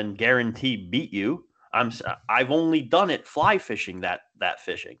rod and guarantee beat you. I've only done it fly fishing that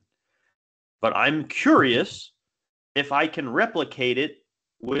fishing, but I'm curious if I can replicate it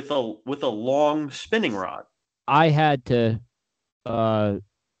with a long spinning rod. I had to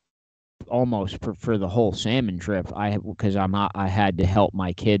almost for the whole salmon trip. Because I had to help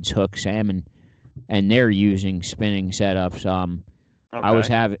my kids hook salmon, and they're using spinning setups.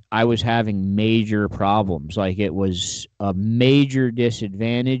 Okay. I was having major problems. Like it was a major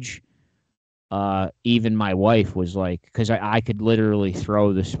disadvantage. Even my wife was like, because I could literally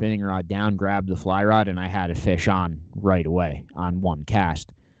throw the spinning rod down, grab the fly rod, and I had a fish on right away on one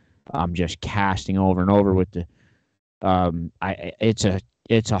cast. I'm just casting over and over with the.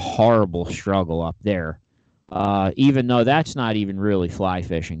 It's a horrible struggle up there. Even though that's not even really fly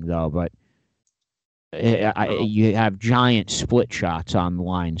fishing though, but you have giant split shots on the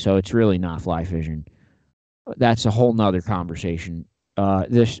line, so it's really not fly fishing. That's a whole nother conversation.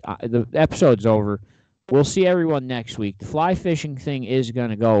 The episode's over. We'll see everyone next week. The fly fishing thing is going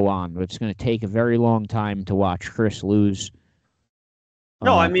to go on, but it's going to take a very long time to watch Chris lose.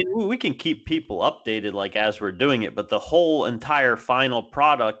 No, I mean, we can keep people updated like as we're doing it, but the whole entire final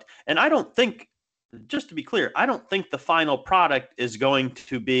product, and I don't think, just to be clear, I don't think the final product is going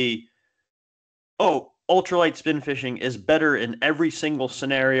to be, oh, ultralight spin fishing is better in every single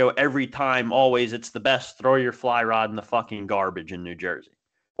scenario, every time, always. It's the best. Throw your fly rod in the fucking garbage in New Jersey,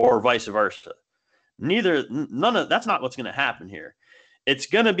 or vice versa. None of that's not what's going to happen here. It's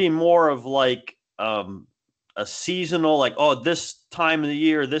going to be more of like a seasonal, like, oh, this time of the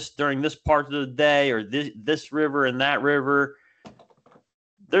year, during this part of the day, or this river and that river.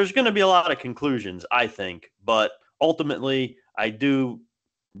 There's going to be a lot of conclusions, I think, but ultimately, I do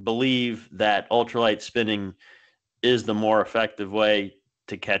believe that ultralight spinning is the more effective way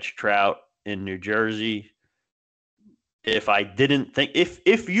to catch trout in New Jersey. If I didn't think,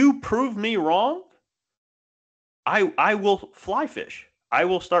 if you prove me wrong, I will fly fish. I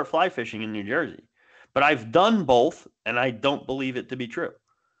will start fly fishing in New Jersey. But I've done both, and I don't believe it to be true.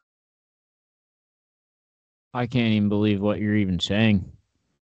 I can't even believe what you're even saying.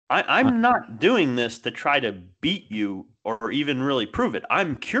 I'm not doing this to try to beat you or even really prove it.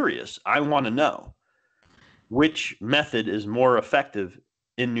 I'm curious. I want to know which method is more effective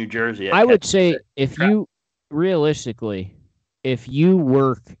in New Jersey. I would say if you realistically, if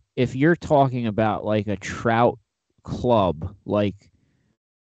you're talking about like a trout club, like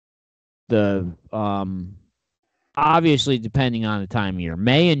the obviously depending on the time of year,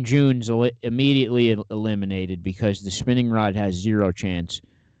 May and June's immediately eliminated because the spinning rod has zero chance.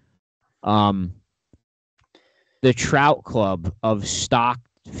 The trout club of stock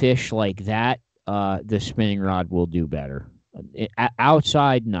fish like that, the spinning rod will do better.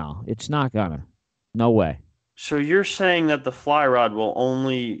 Outside, no, it's not gonna. No way. So you're saying that the fly rod will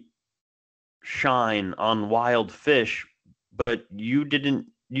only shine on wild fish, but you didn't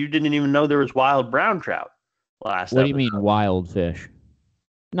even know there was wild brown trout last What do you mean wild fish?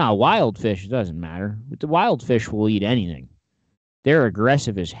 No, wild fish doesn't matter. The wild fish will eat anything. They're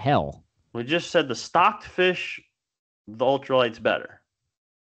aggressive as hell. We just said the stocked fish, the ultralight's better.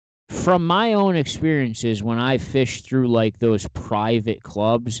 From my own experiences, when I fished through like those private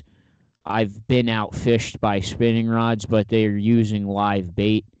clubs, I've been outfished by spinning rods, but they are using live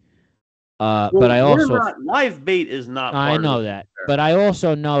bait. But I also live bait is not. I know that, but I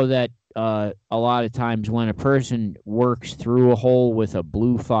also know that a lot of times when a person works through a hole with a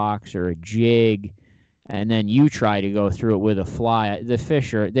blue fox or a jig, and then you try to go through it with a fly, the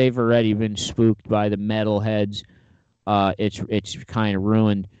fish they've already been spooked by the metal heads. It's kind of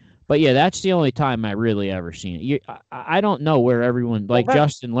ruined. But yeah, that's the only time I really ever seen it. I don't know where everyone, like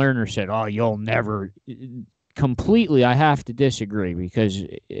Justin Lerner said, oh, you'll never. Completely, I have to disagree because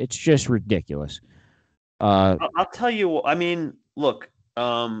it's just ridiculous. I'll tell you. I mean, look,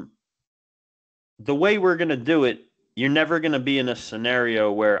 the way we're gonna do it, you're never gonna be in a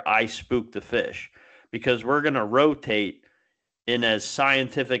scenario where I spook the fish, because we're gonna rotate in as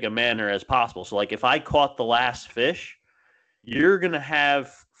scientific a manner as possible. So, like, if I caught the last fish, you're going to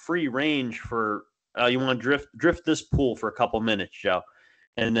have free range for, you want to drift this pool for a couple minutes, Joe.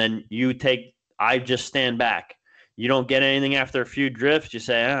 And then I just stand back. You don't get anything after a few drifts. You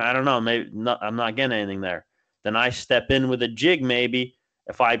say, I don't know, I'm not getting anything there. Then I step in with a jig maybe.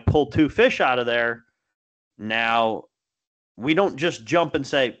 If I pull 2 fish out of there, now we don't just jump and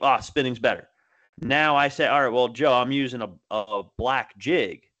say, spinning's better. Now I say, all right, well, Joe, I'm using a black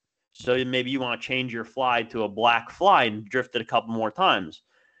jig. So maybe you want to change your fly to a black fly and drift it a couple more times.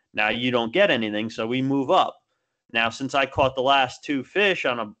 Now you don't get anything, so we move up. Now, since I caught the last 2 fish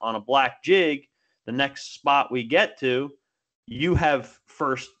on a black jig, the next spot we get to, you have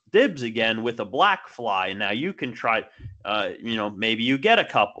first dibs again with a black fly. And now you can try, maybe you get a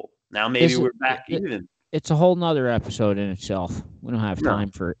couple. Now maybe we're back even. It's a whole nother episode in itself. We don't have time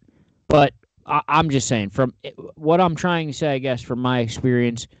for it. But I'm just saying, from what I'm trying to say, I guess, from my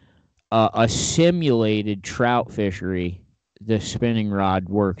experience, a simulated trout fishery, the spinning rod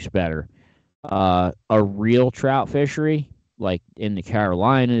works better. A real trout fishery, like in the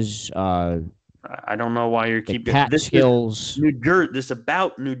Carolinas, I don't know why you're keeping Catskills. This is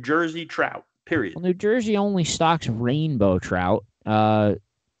about New Jersey trout. Period. Well, New Jersey only stocks rainbow trout.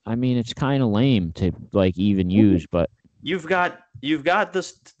 I mean, it's kind of lame to even use, but you've got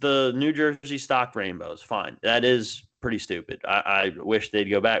the New Jersey stock rainbows. Fine, that is pretty stupid. I wish they'd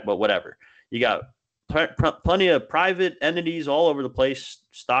go back, but whatever. You got plenty of private entities all over the place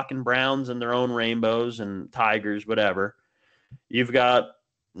stocking browns and their own rainbows and tigers, whatever. You've got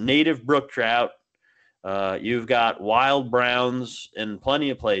native brook trout. You've got wild browns in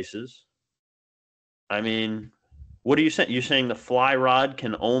plenty of places. I mean, what are you saying? You're saying the fly rod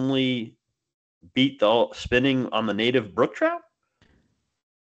can only beat the spinning on the native brook trout?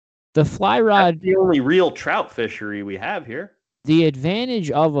 The fly rod... That's the only real trout fishery we have here. The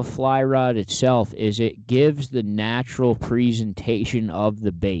advantage of a fly rod itself is it gives the natural presentation of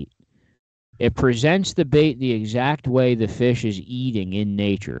the bait. It presents the bait the exact way the fish is eating in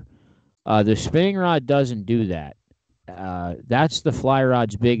nature. The spinning rod doesn't do that. That's the fly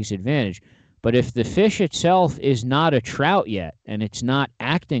rod's biggest advantage. But if the fish itself is not a trout yet, and it's not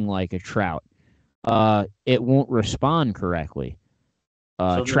acting like a trout, it won't respond correctly.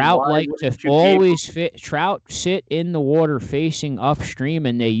 Trout like to always trout sit in the water facing upstream,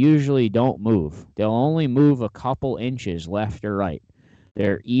 and they usually don't move. They'll only move a couple inches left or right.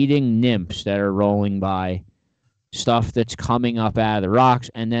 They're eating nymphs that are rolling by, stuff that's coming up out of the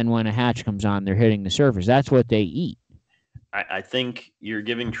rocks, and then when a hatch comes on, they're hitting the surface. That's what they eat. I think you're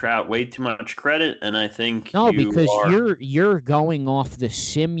giving trout way too much credit, and I think because you're going off the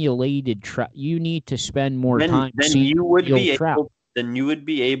simulated trout. You need to spend more time. Then you would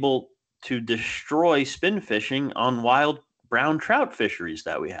be able to destroy spin fishing on wild brown trout fisheries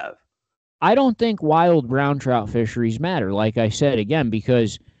that we have. I don't think wild brown trout fisheries matter. Like I said again,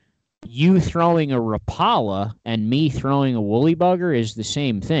 because you throwing a Rapala and me throwing a woolly bugger is the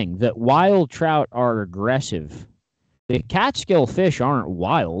same thing. That wild trout are aggressive. The Catskill fish aren't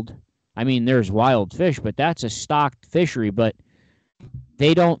wild. I mean, there's wild fish, but that's a stocked fishery. But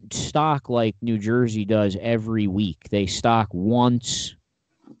they don't stock like New Jersey does every week. They stock once,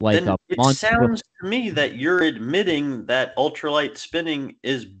 like a month. It sounds to me that you're admitting that ultralight spinning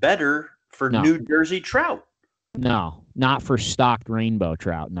is better for New Jersey trout. No, not for stocked rainbow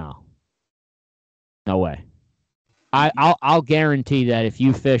trout. No way. I'll guarantee that if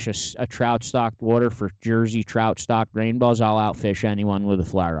you fish a trout stocked water for Jersey trout stocked rainbows, I'll outfish anyone with a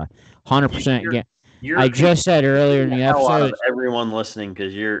fly rod. 100%. I just said earlier in the episode. Everyone listening,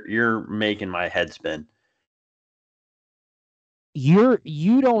 because you're making my head spin.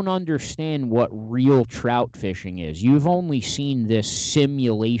 You don't understand what real trout fishing is. You've only seen this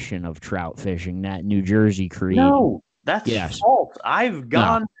simulation of trout fishing that New Jersey created. No, that's false. I've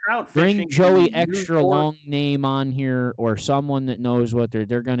gone trout fishing. Bring Joey Extra Long Name on here, or someone that knows what they're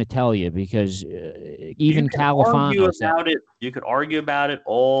going to tell you, because even California. You could argue about it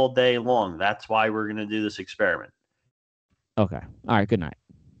all day long. That's why we're going to do this experiment. Okay. All right. Good night.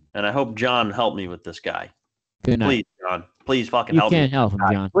 And I hope John helped me with this guy. Good night. Please, John. Please fucking help me. You can't help him,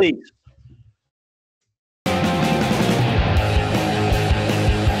 John. Please.